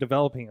seems to be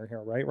developing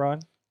here, right, Ron?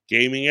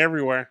 Gaming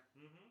everywhere.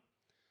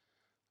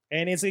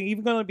 And it's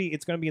even going to be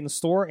in the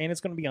store, and it's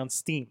going to be on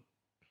Steam.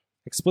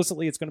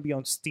 Explicitly, it's going to be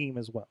on Steam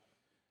as well.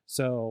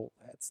 So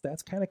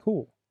that's kind of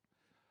cool.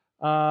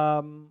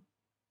 Carmen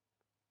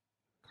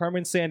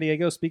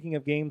Sandiego, speaking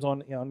of games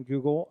on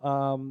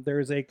Google,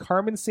 there's a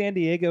Carmen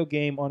Sandiego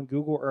game on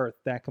Google Earth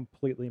that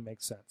completely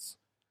makes sense.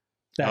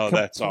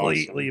 That's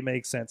completely awesome.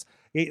 Makes sense.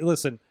 Hey,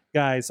 listen,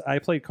 guys, I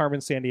played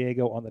Carmen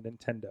Sandiego on the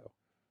Nintendo.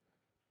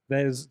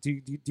 That is, do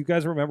you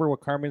guys remember what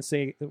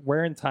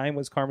where in time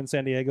was Carmen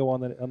Sandiego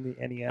on the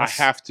NES? I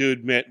have to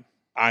admit,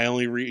 I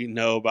only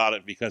know about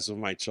it because of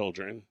my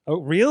children. Oh,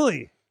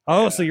 really?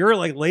 Oh, yeah. So you're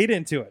like late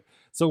into it.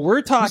 So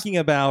we're talking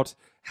about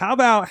how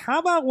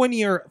about when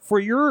you're for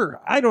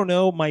your, I don't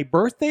know, my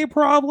birthday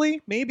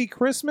probably, maybe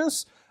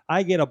Christmas,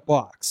 I get a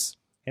box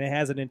and it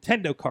has a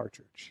Nintendo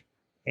cartridge.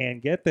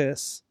 And get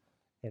this,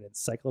 an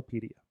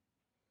encyclopedia.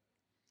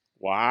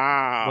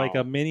 Wow. Like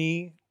a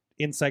mini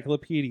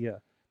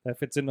encyclopedia that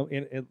fits in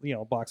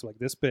a box like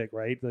this big,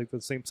 right? Like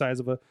the same size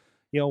of a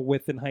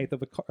width and height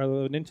of a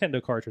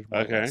Nintendo cartridge.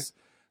 Okay.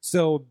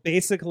 So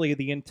basically,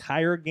 the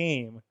entire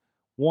game,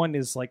 one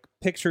is like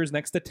pictures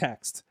next to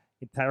text.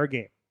 Entire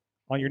game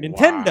on your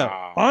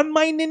Nintendo, on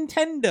my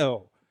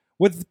Nintendo,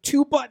 with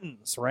 2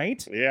 buttons,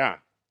 right? Yeah.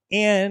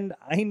 And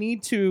I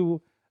need to.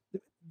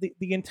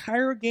 The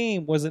entire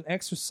game was an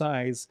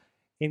exercise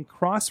in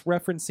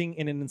cross-referencing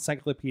in an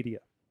encyclopedia.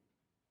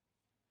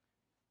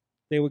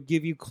 They would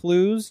give you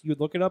clues. You'd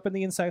look it up in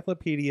the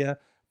encyclopedia,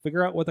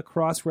 figure out what the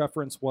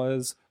cross-reference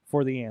was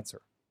for the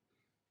answer.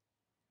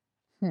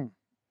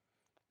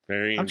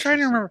 Very. I'm trying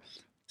to remember.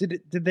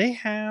 Did they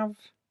have?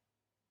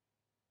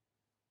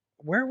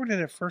 Where did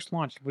it first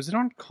launch? Was it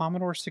on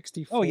Commodore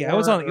 64? Oh yeah, it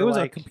was on. It was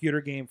a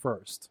computer game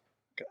first.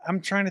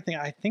 I'm trying to think.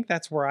 I think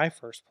that's where I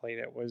first played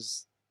it.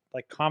 Was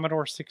like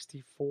Commodore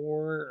 64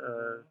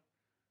 or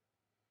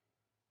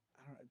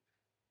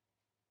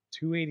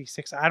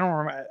 286. I don't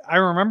remember. I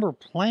remember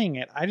playing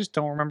it. I just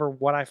don't remember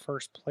what I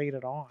first played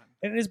it on.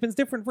 And it's been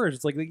different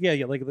versions. Like like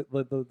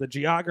the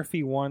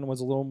geography one was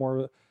a little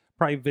more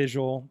probably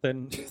visual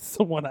than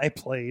the one I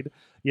played.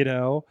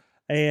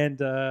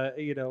 And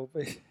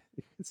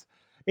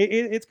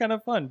it's kind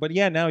of fun. But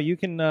yeah, now you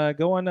can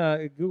go on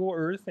Google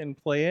Earth and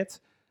play it.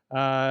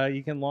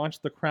 You can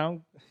launch the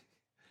Crown.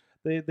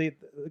 The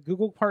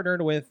Google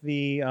partnered with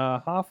the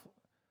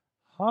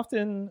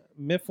Houghton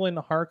Mifflin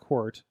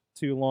Harcourt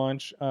to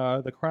launch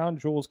the Crown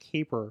Jewels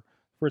Caper,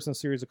 first in a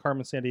series of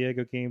Carmen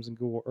Sandiego games in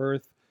Google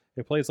Earth.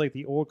 It plays like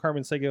the old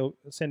Carmen Sandiego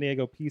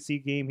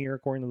PC game here,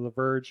 according to The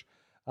Verge.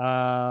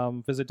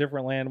 Visit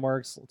different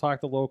landmarks,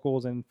 talk to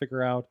locals, and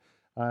figure out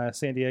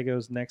San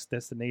Diego's next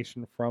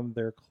destination from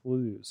their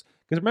clues.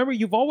 Because remember,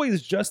 you've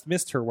always just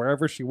missed her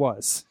wherever she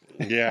was.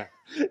 Yeah.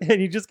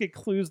 And you just get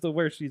clues to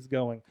where she's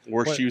going.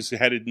 Where she was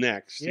headed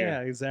next.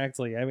 Yeah,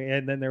 exactly. I mean,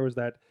 and then there was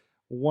that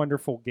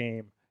wonderful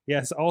game.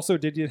 Yes, also,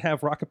 did you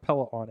have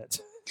Rockapella on it?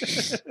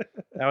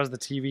 That was the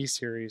TV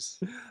series.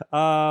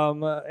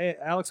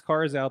 Alex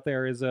Cars out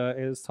there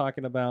is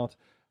talking about,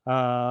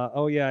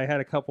 oh yeah, I had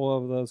a couple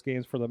of those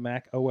games for the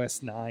Mac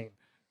OS 9.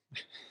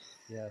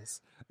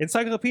 Yes.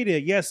 Encyclopedia,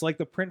 yes, like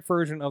the print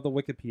version of the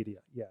Wikipedia.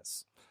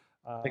 Yes.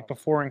 Like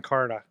before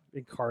Encarta.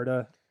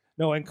 Encarta.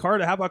 No,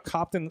 Encarta. How about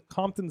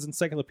Compton's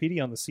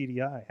Encyclopedia on the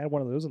CDI? I had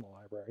one of those in the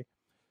library.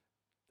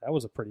 That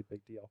was a pretty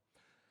big deal.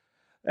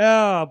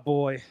 Oh,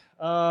 boy.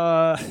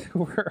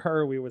 Where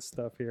are we with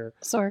stuff here?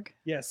 Sorg.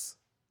 Yes.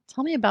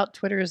 Tell me about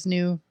Twitter's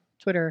new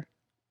Twitter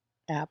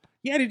app.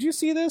 Yeah, did you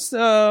see this?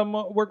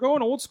 We're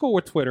going old school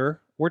with Twitter.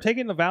 We're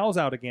taking the vowels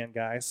out again,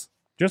 guys.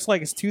 Just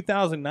like it's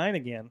 2009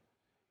 again.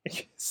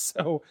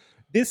 So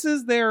this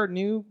is their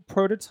new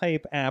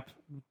prototype app,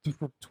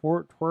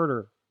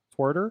 Twitter.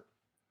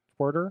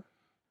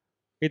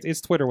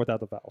 It's Twitter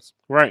without the vowels.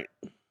 Right.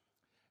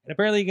 And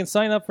apparently you can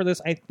sign up for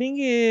this. I think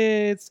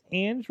it's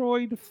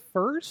Android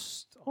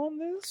first on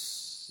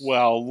this.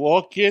 Well,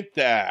 look at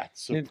that.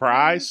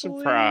 Surprise,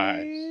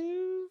 surprise.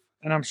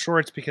 And I'm sure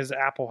it's because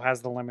Apple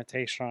has the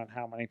limitation on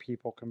how many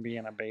people can be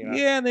in a beta.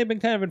 Yeah, and they've been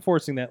kind of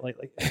enforcing that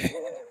lately.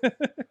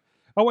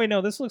 Oh, wait,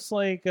 no, this looks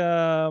like...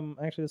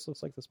 actually, this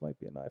looks like this might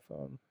be an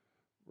iPhone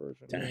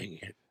version. Dang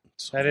it.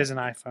 That is an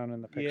iPhone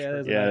in the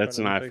picture. Yeah, that's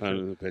an iPhone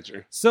in the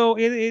picture. So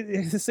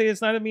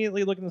it's not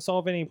immediately looking to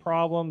solve any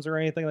problems or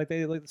anything like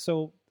that.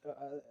 So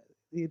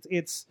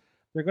it's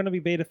they're going to be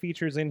beta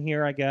features in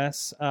here, I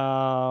guess.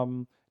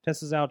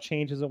 Tests out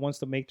changes it wants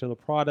to make to the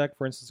product.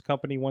 For instance, a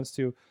company wants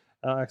to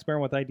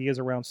experiment with ideas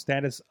around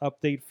status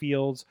update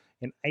fields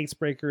and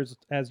icebreakers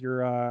as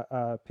your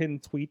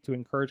pinned tweet to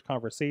encourage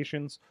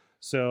conversations.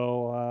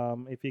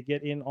 So if you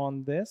get in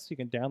on this, you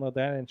can download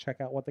that and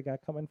check out what they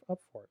got coming up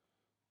for it.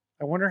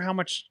 I wonder how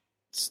much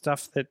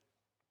stuff that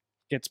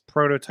gets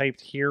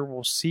prototyped here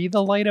will see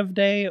the light of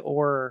day,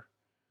 or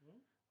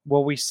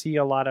will we see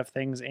a lot of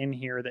things in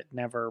here that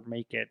never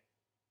make it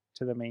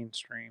to the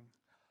mainstream?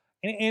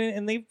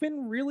 And they've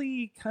been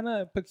really kind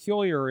of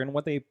peculiar in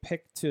what they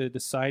pick to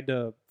decide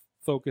to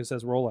focus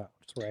as rollouts,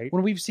 right?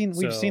 When we've seen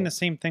the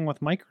same thing with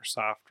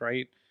Microsoft,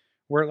 right?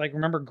 Where, like,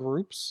 remember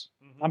Groups?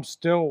 Mm-hmm. I'm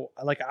still,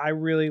 like, I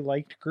really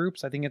liked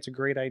Groups. I think it's a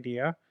great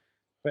idea,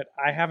 but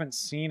I haven't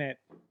seen it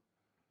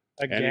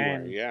again.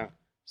 Anywhere, yeah.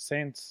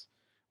 Since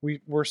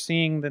we're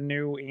seeing the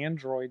new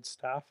Android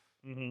stuff.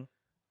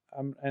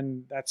 Mm-hmm.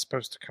 And that's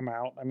supposed to come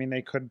out. I mean,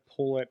 they could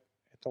pull it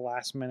at the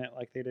last minute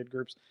like they did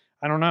Groups.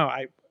 I don't know.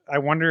 I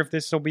wonder if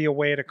this will be a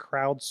way to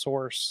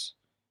crowdsource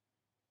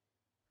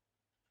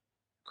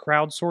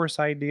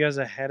ideas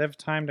ahead of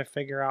time to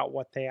figure out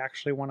what they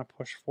actually want to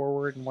push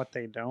forward and what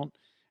they don't.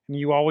 And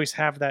you always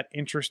have that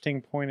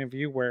interesting point of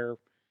view where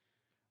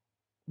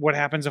what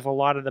happens if a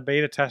lot of the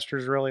beta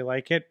testers really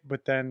like it,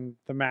 but then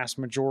the mass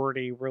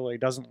majority really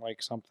doesn't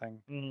like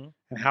something? Mm-hmm.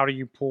 And how do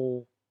you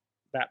pull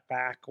that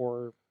back,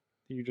 or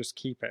do you just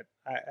keep it?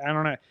 I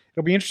don't know.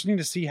 It'll be interesting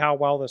to see how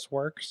well this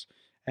works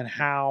and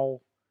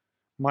how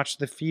much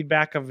the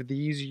feedback of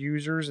these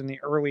users in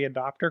the early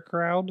adopter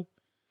crowd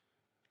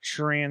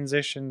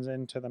transitions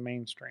into the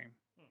mainstream.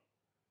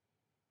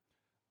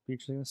 Be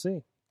interesting to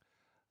see.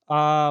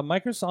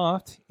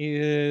 Microsoft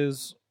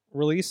is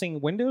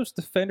releasing Windows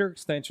Defender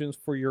extensions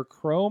for your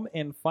Chrome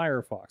and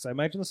Firefox. I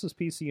imagine this is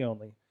PC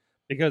only,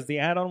 because the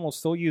add-on will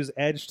still use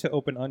Edge to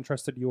open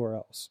untrusted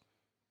URLs.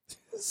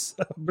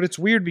 But it's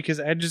weird because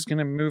Edge is going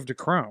to move to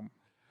Chrome.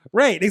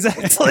 Right,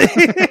 exactly.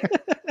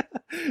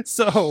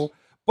 So,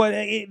 but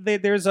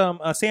there's a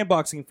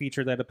sandboxing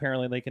feature that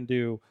apparently they can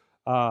do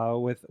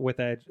with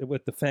Edge,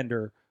 with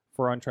Defender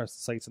for untrusted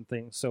sites and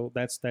things. So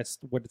that's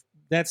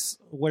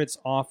what it's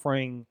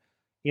offering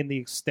in the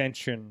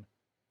extension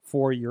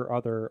for your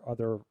other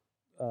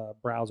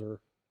browser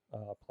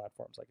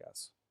platforms, I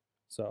guess.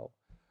 So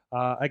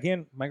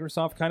again,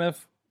 Microsoft kind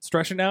of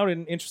stretching out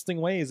in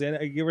interesting ways. And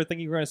you ever think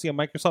you're going to see a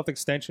Microsoft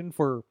extension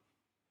for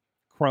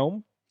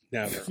Chrome?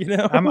 Never. You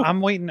know,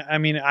 I'm waiting. I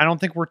mean, I don't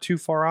think we're too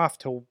far off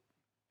till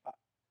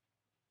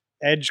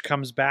Edge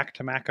comes back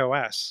to Mac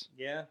OS.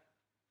 Yeah,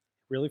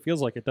 really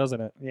feels like it,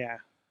 doesn't it? Yeah.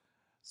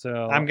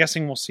 So I'm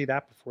guessing we'll see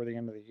that before the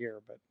end of the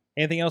year. But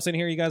anything else in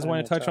here you guys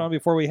want to touch on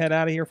before we head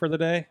out of here for the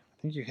day?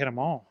 I think you hit them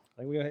all.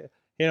 I think we hit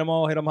them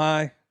all, hit them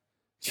high.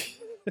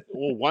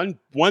 Well,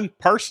 one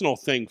personal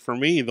thing for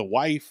me, the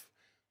wife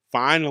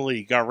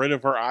finally got rid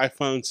of her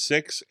iPhone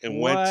 6 and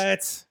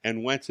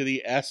went to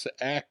the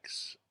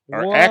SX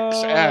or Whoa.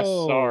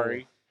 XS.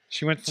 Sorry,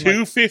 she went from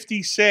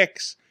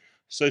 256.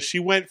 So she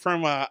went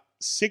from a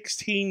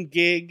 16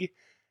 gig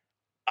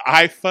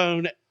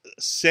iPhone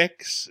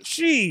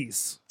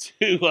Jeez.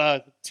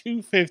 to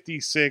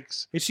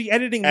 256. Is she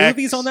editing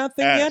movies on that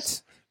thing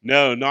yet?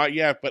 No, not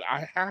yet. But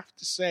I have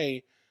to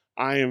say,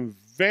 I am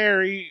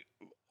very,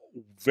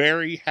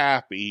 very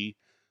happy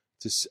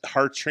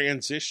her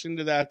transition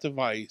to that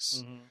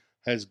device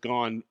has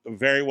gone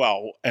very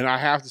well. And I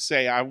have to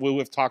say,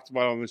 we've talked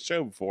about it on the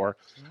show before.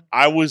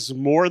 I was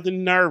more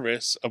than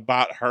nervous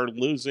about her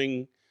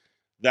losing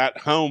that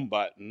home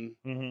button.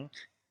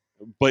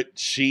 But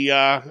she's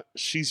persevered.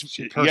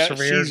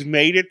 She's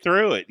made it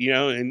through it,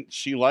 and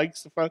she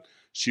likes the phone.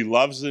 She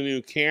loves the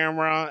new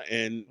camera,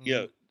 and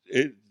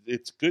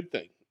it's a good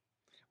thing.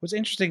 What's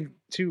interesting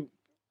too,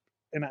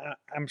 and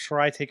I'm sure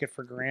I take it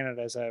for granted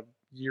as a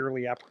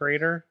yearly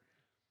upgrader,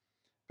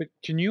 but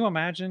can you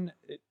imagine?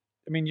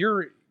 I mean,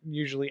 you're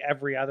usually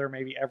every other,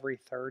 maybe every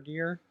third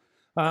year.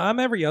 I'm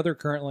every other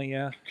currently,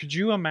 yeah. Could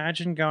you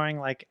imagine going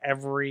like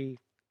every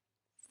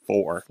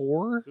 4?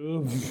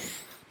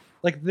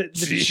 Like the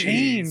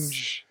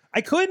change.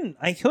 I couldn't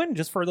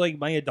just for like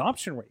my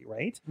adoption rate,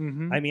 right?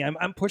 Mm-hmm. I mean,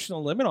 I'm pushing the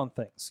limit on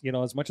things,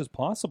 as much as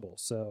possible.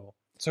 So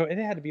it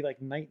had to be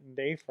like night and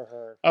day for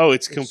her. Oh,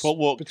 it's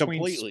between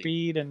completely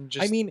speed and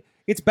just. I mean,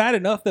 it's bad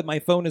enough that my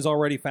phone is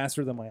already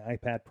faster than my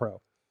iPad Pro.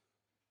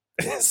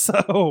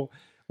 So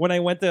when I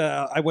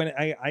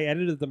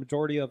edited the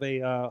majority of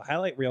a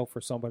highlight reel for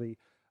somebody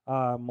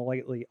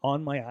lately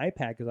on my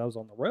iPad because I was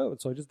on the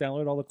road. So I just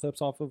downloaded all the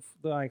clips off of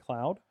the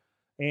iCloud.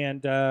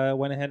 And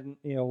went ahead and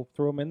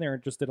threw them in there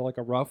and just did like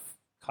a rough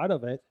cut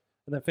of it,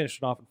 and then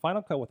finished it off in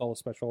Final Cut with all the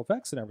special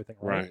effects and everything,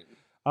 right?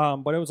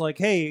 But it was like,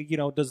 hey,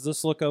 does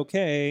this look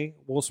okay?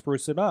 We'll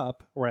spruce it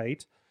up,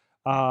 right?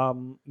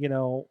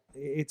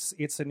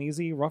 It's an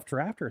easy rough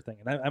drafter thing,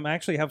 and I'm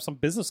actually have some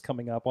business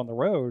coming up on the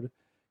road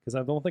because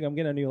I don't think I'm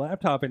getting a new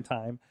laptop in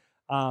time.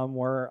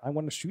 Where I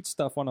want to shoot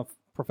stuff on a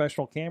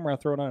professional camera,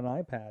 throw it on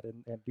an iPad,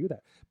 and do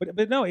that.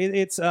 But no,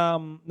 it's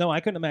no, I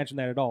couldn't imagine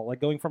that at all.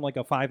 Like going from like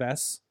a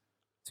 5S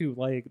to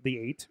like the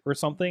 8 or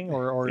something,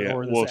 or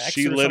the X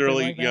she or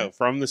literally like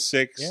from the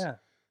 6 to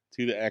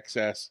the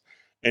XS,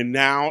 and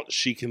now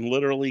she can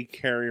literally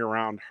carry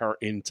around her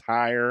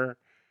entire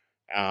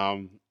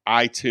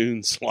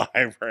iTunes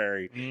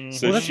library.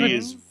 So she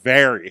is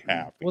very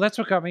happy. Well, that's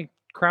what got me.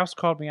 Kraus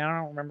called me. I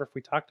don't remember if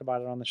we talked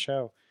about it on the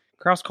show.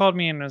 Kraus called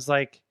me and was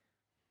like,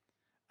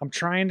 I'm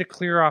trying to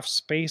clear off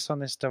space on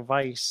this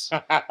device,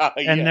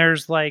 and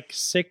there's like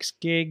 6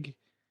 gig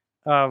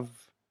of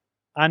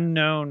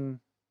unknown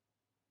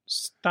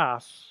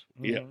stuff.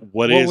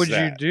 What would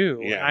that? You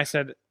do? Yeah. And I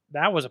said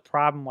that was a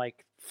problem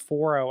like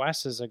 4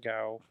 OSs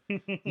ago.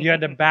 You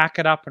had to back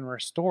it up and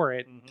restore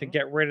it to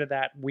get rid of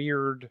that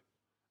weird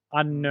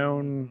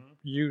unknown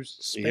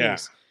used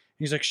space.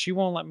 He's like, she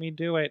won't let me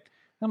do it.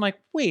 I'm like,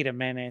 wait a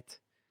minute,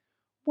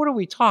 what are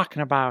we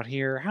talking about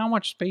here? How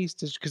much space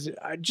does, because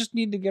I just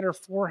need to get her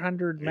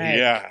 400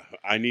 meg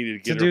I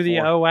needed to get to do the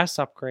OS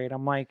upgrade.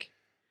 I'm like,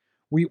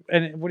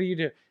 and what do you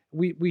do?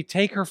 We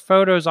take her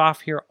photos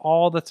off here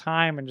all the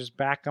time and just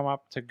back them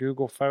up to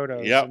Google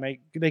Photos. And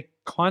they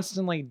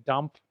constantly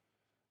dump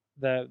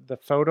the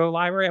photo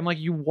library. I'm like,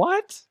 you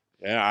what?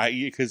 Yeah,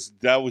 because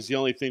that was the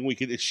only thing we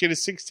could. She had a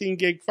 16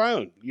 gig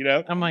phone,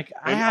 I'm like,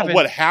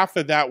 half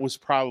of that was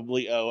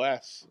probably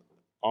OS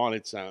on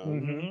its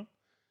own.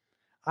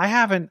 I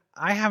haven't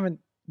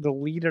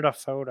deleted a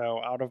photo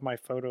out of my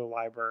photo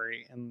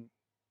library in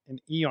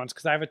eons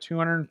because I have a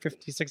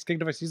 256 gig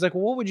device. He's like,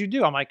 well, what would you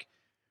do? I'm like,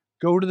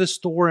 go to the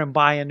store and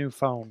buy a new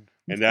phone.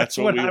 And that's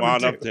what we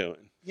wound up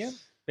doing. Yeah.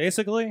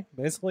 Basically,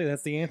 that's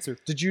the answer.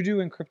 Did you do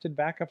encrypted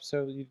backup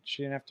so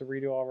she didn't have to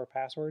redo all of her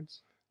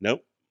passwords?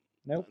 Nope.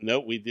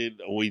 We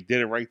did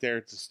it right there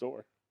at the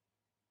store.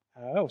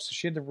 Oh, so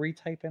she had to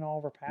retype in all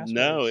of her passwords?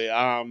 No,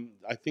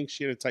 I think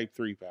she had a type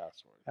 3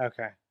 password.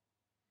 Okay.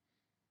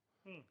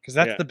 Because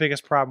that's the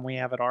biggest problem we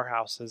have at our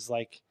house is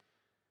like,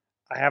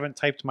 I haven't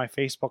typed my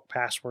Facebook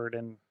password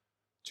in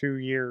 2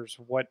 years.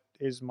 What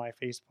is my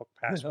Facebook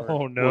password?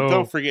 Oh no! Well,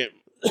 don't forget,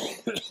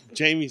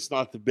 Jamie's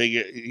not the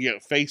biggest.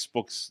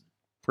 Facebook's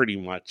pretty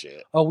much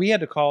it. Oh,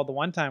 the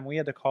one time we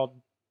had to call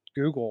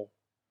Google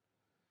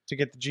to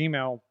get the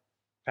Gmail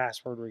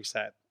password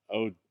reset.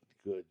 Oh,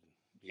 good.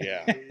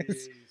 Yeah.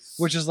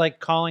 Which is like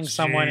calling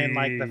someone in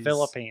like the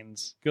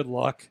Philippines. Good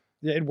luck.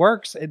 It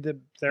works.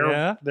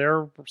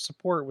 Their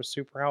support was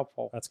super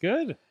helpful. That's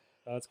good.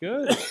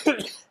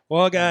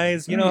 Well,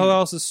 guys, you know who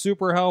else is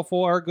super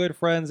helpful? Our good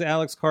friends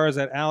Alex Cars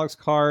at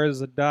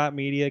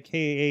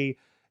alexcars.media,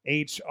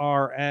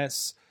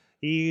 KAHRS.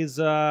 He's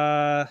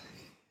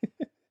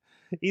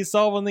he's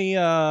solving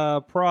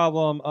the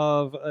problem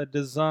of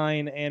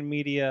design and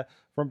media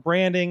from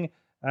branding,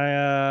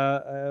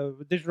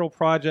 digital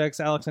projects.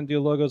 Alex can do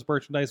logos,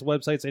 merchandise,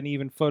 websites, and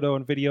even photo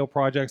and video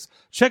projects.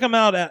 Check him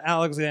out at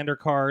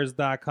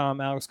alexandercars.com,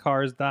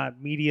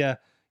 alexcars.media.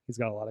 He's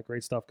got a lot of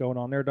great stuff going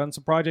on there. Done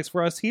some projects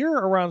for us here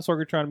around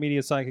Sorgatron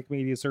Media, Psychic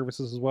Media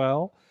Services as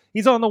well.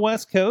 He's on the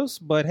West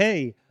Coast, but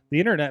hey, the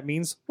internet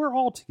means we're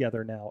all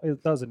together now,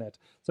 doesn't it?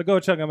 So go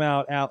check him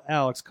out at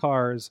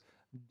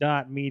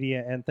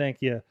alexcars.media, and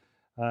thank you,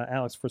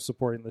 Alex, for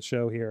supporting the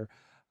show here.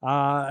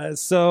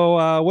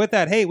 So with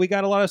that, hey, we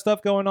got a lot of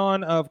stuff going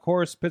on. Of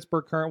course,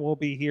 Pittsburgh Current will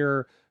be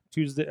here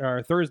Tuesday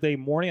or Thursday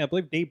morning. I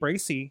believe Dave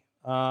Bracey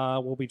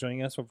will be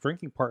joining us with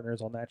drinking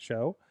partners on that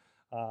show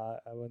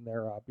when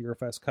their Beer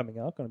Fest coming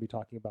up. Going to be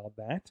talking about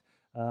that.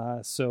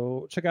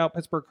 So check out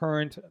Pittsburgh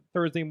Current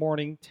Thursday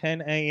morning,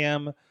 10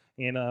 a.m.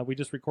 And we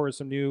just recorded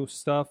some new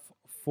stuff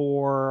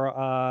for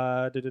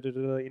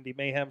Indie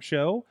Mayhem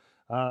show.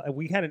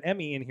 We had an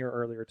Emmy in here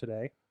earlier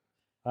today.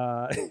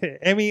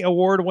 Emmy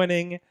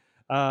award-winning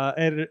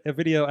a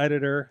video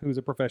editor who's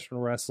a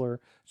professional wrestler.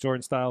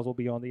 Jordan Styles will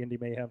be on the Indie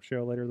Mayhem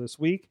show later this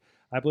week.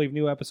 I believe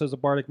new episodes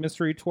of Bardic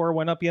Mystery Tour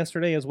went up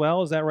yesterday as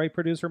well. Is that right,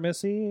 producer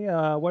Missy?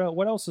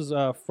 What else is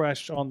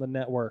fresh on the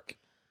network?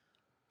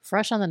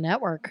 Fresh on the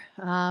network.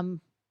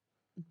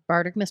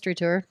 Bardic Mystery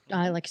Tour.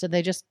 Like I said,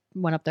 they just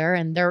went up there,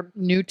 and they're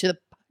new to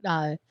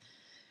the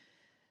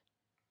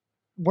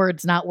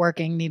words not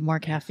working, need more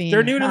caffeine.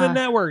 They're new to the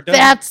network.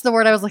 That's the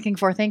word I was looking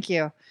for. Thank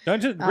you.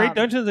 Dungeons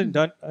and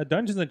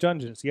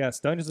Dungeons. Yes,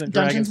 Dungeons and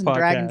Dragons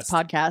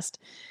podcast.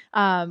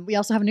 We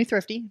also have a new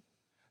Thrifty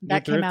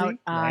that came out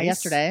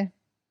yesterday.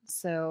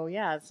 So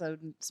yeah, so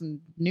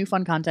some new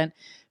fun content.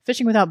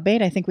 Fishing Without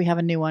Bait. I think we have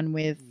a new one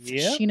with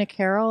Sheena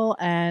Carroll,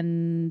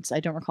 and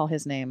I don't recall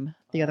his name.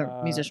 The other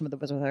musician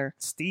that was with her.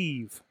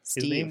 Steve.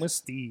 His name was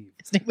Steve.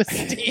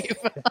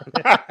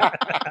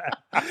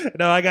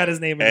 No, I got his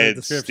name in the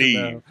description,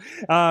 though.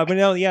 But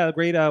no, yeah,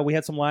 great. We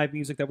had some live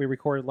music that we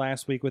recorded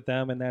last week with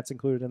them, and that's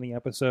included in the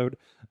episode.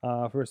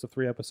 First of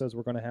 3 episodes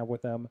we're going to have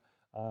with them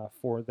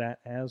for that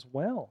as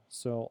well.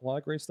 So a lot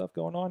of great stuff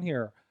going on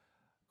here.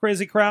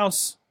 Crazy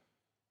Kraus.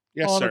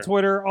 Yes, on sir. the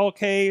Twitter, all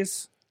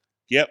Ks.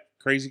 Yep.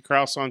 Crazy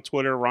Kraus on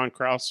Twitter, Ron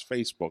Kraus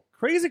Facebook.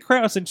 Crazy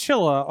Kraus and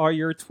Chilla are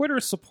your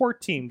Twitter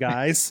support team,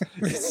 guys.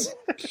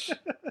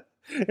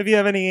 If you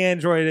have any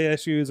Android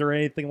issues or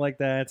anything like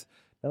that,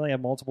 then I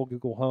have multiple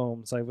Google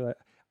Homes. I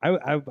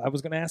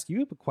was going to ask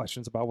you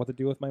questions about what to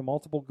do with my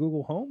multiple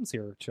Google Homes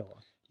here, Chilla.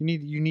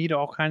 You need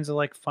all kinds of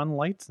like fun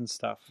lights and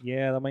stuff.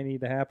 Yeah, that might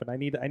need to happen. I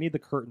need the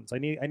curtains. I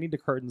need the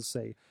curtains to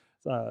say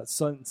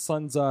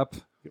sun's up,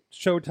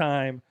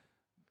 showtime.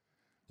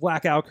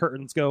 Blackout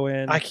curtains go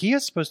in.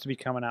 IKEA's supposed to be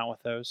coming out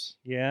with those.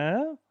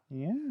 Yeah,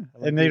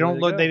 and they don't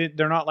look.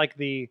 They're not like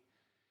the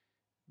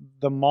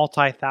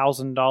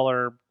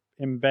 $multi-$1,000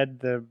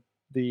 embed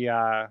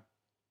the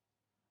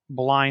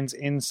blinds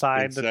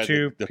inside the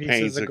two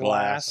pieces of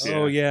glass.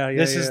 Oh yeah.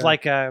 This is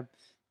like a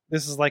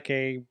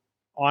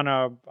on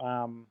a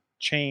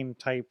chain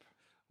type.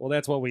 Well,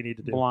 that's what we need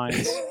to do.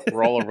 Blinds.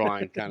 Roller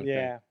blind kind of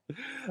thing.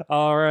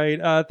 All right.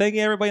 Thank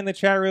you, everybody in the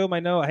chat room. I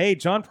know, hey,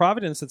 John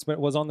Providence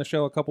was on the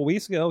show a couple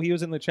weeks ago. He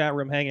was in the chat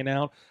room hanging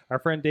out. Our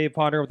friend Dave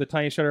Potter with the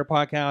Tiny Shutter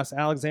Podcast,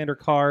 Alexander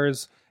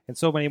Cars, and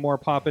so many more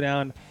popping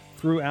down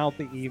throughout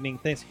the evening.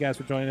 Thanks, you guys,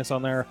 for joining us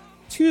on our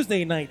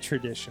Tuesday night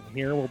tradition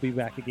here. We'll be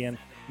back again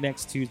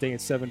next Tuesday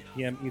at 7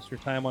 p.m. Eastern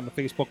Time on the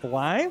Facebook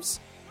Lives.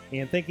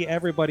 And thank you,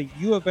 everybody.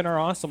 You have been our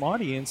awesome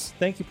audience.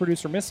 Thank you,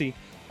 Producer Missy.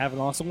 Have an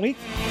awesome week.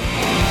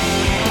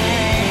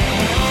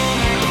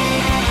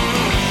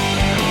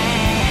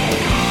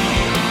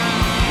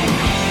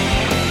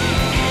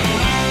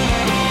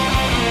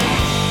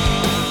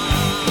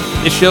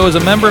 This show is a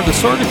member of the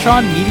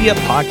Sorgatron Media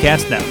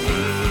Podcast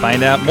Network.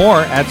 Find out more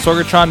at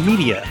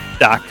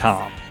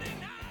sorgatronmedia.com.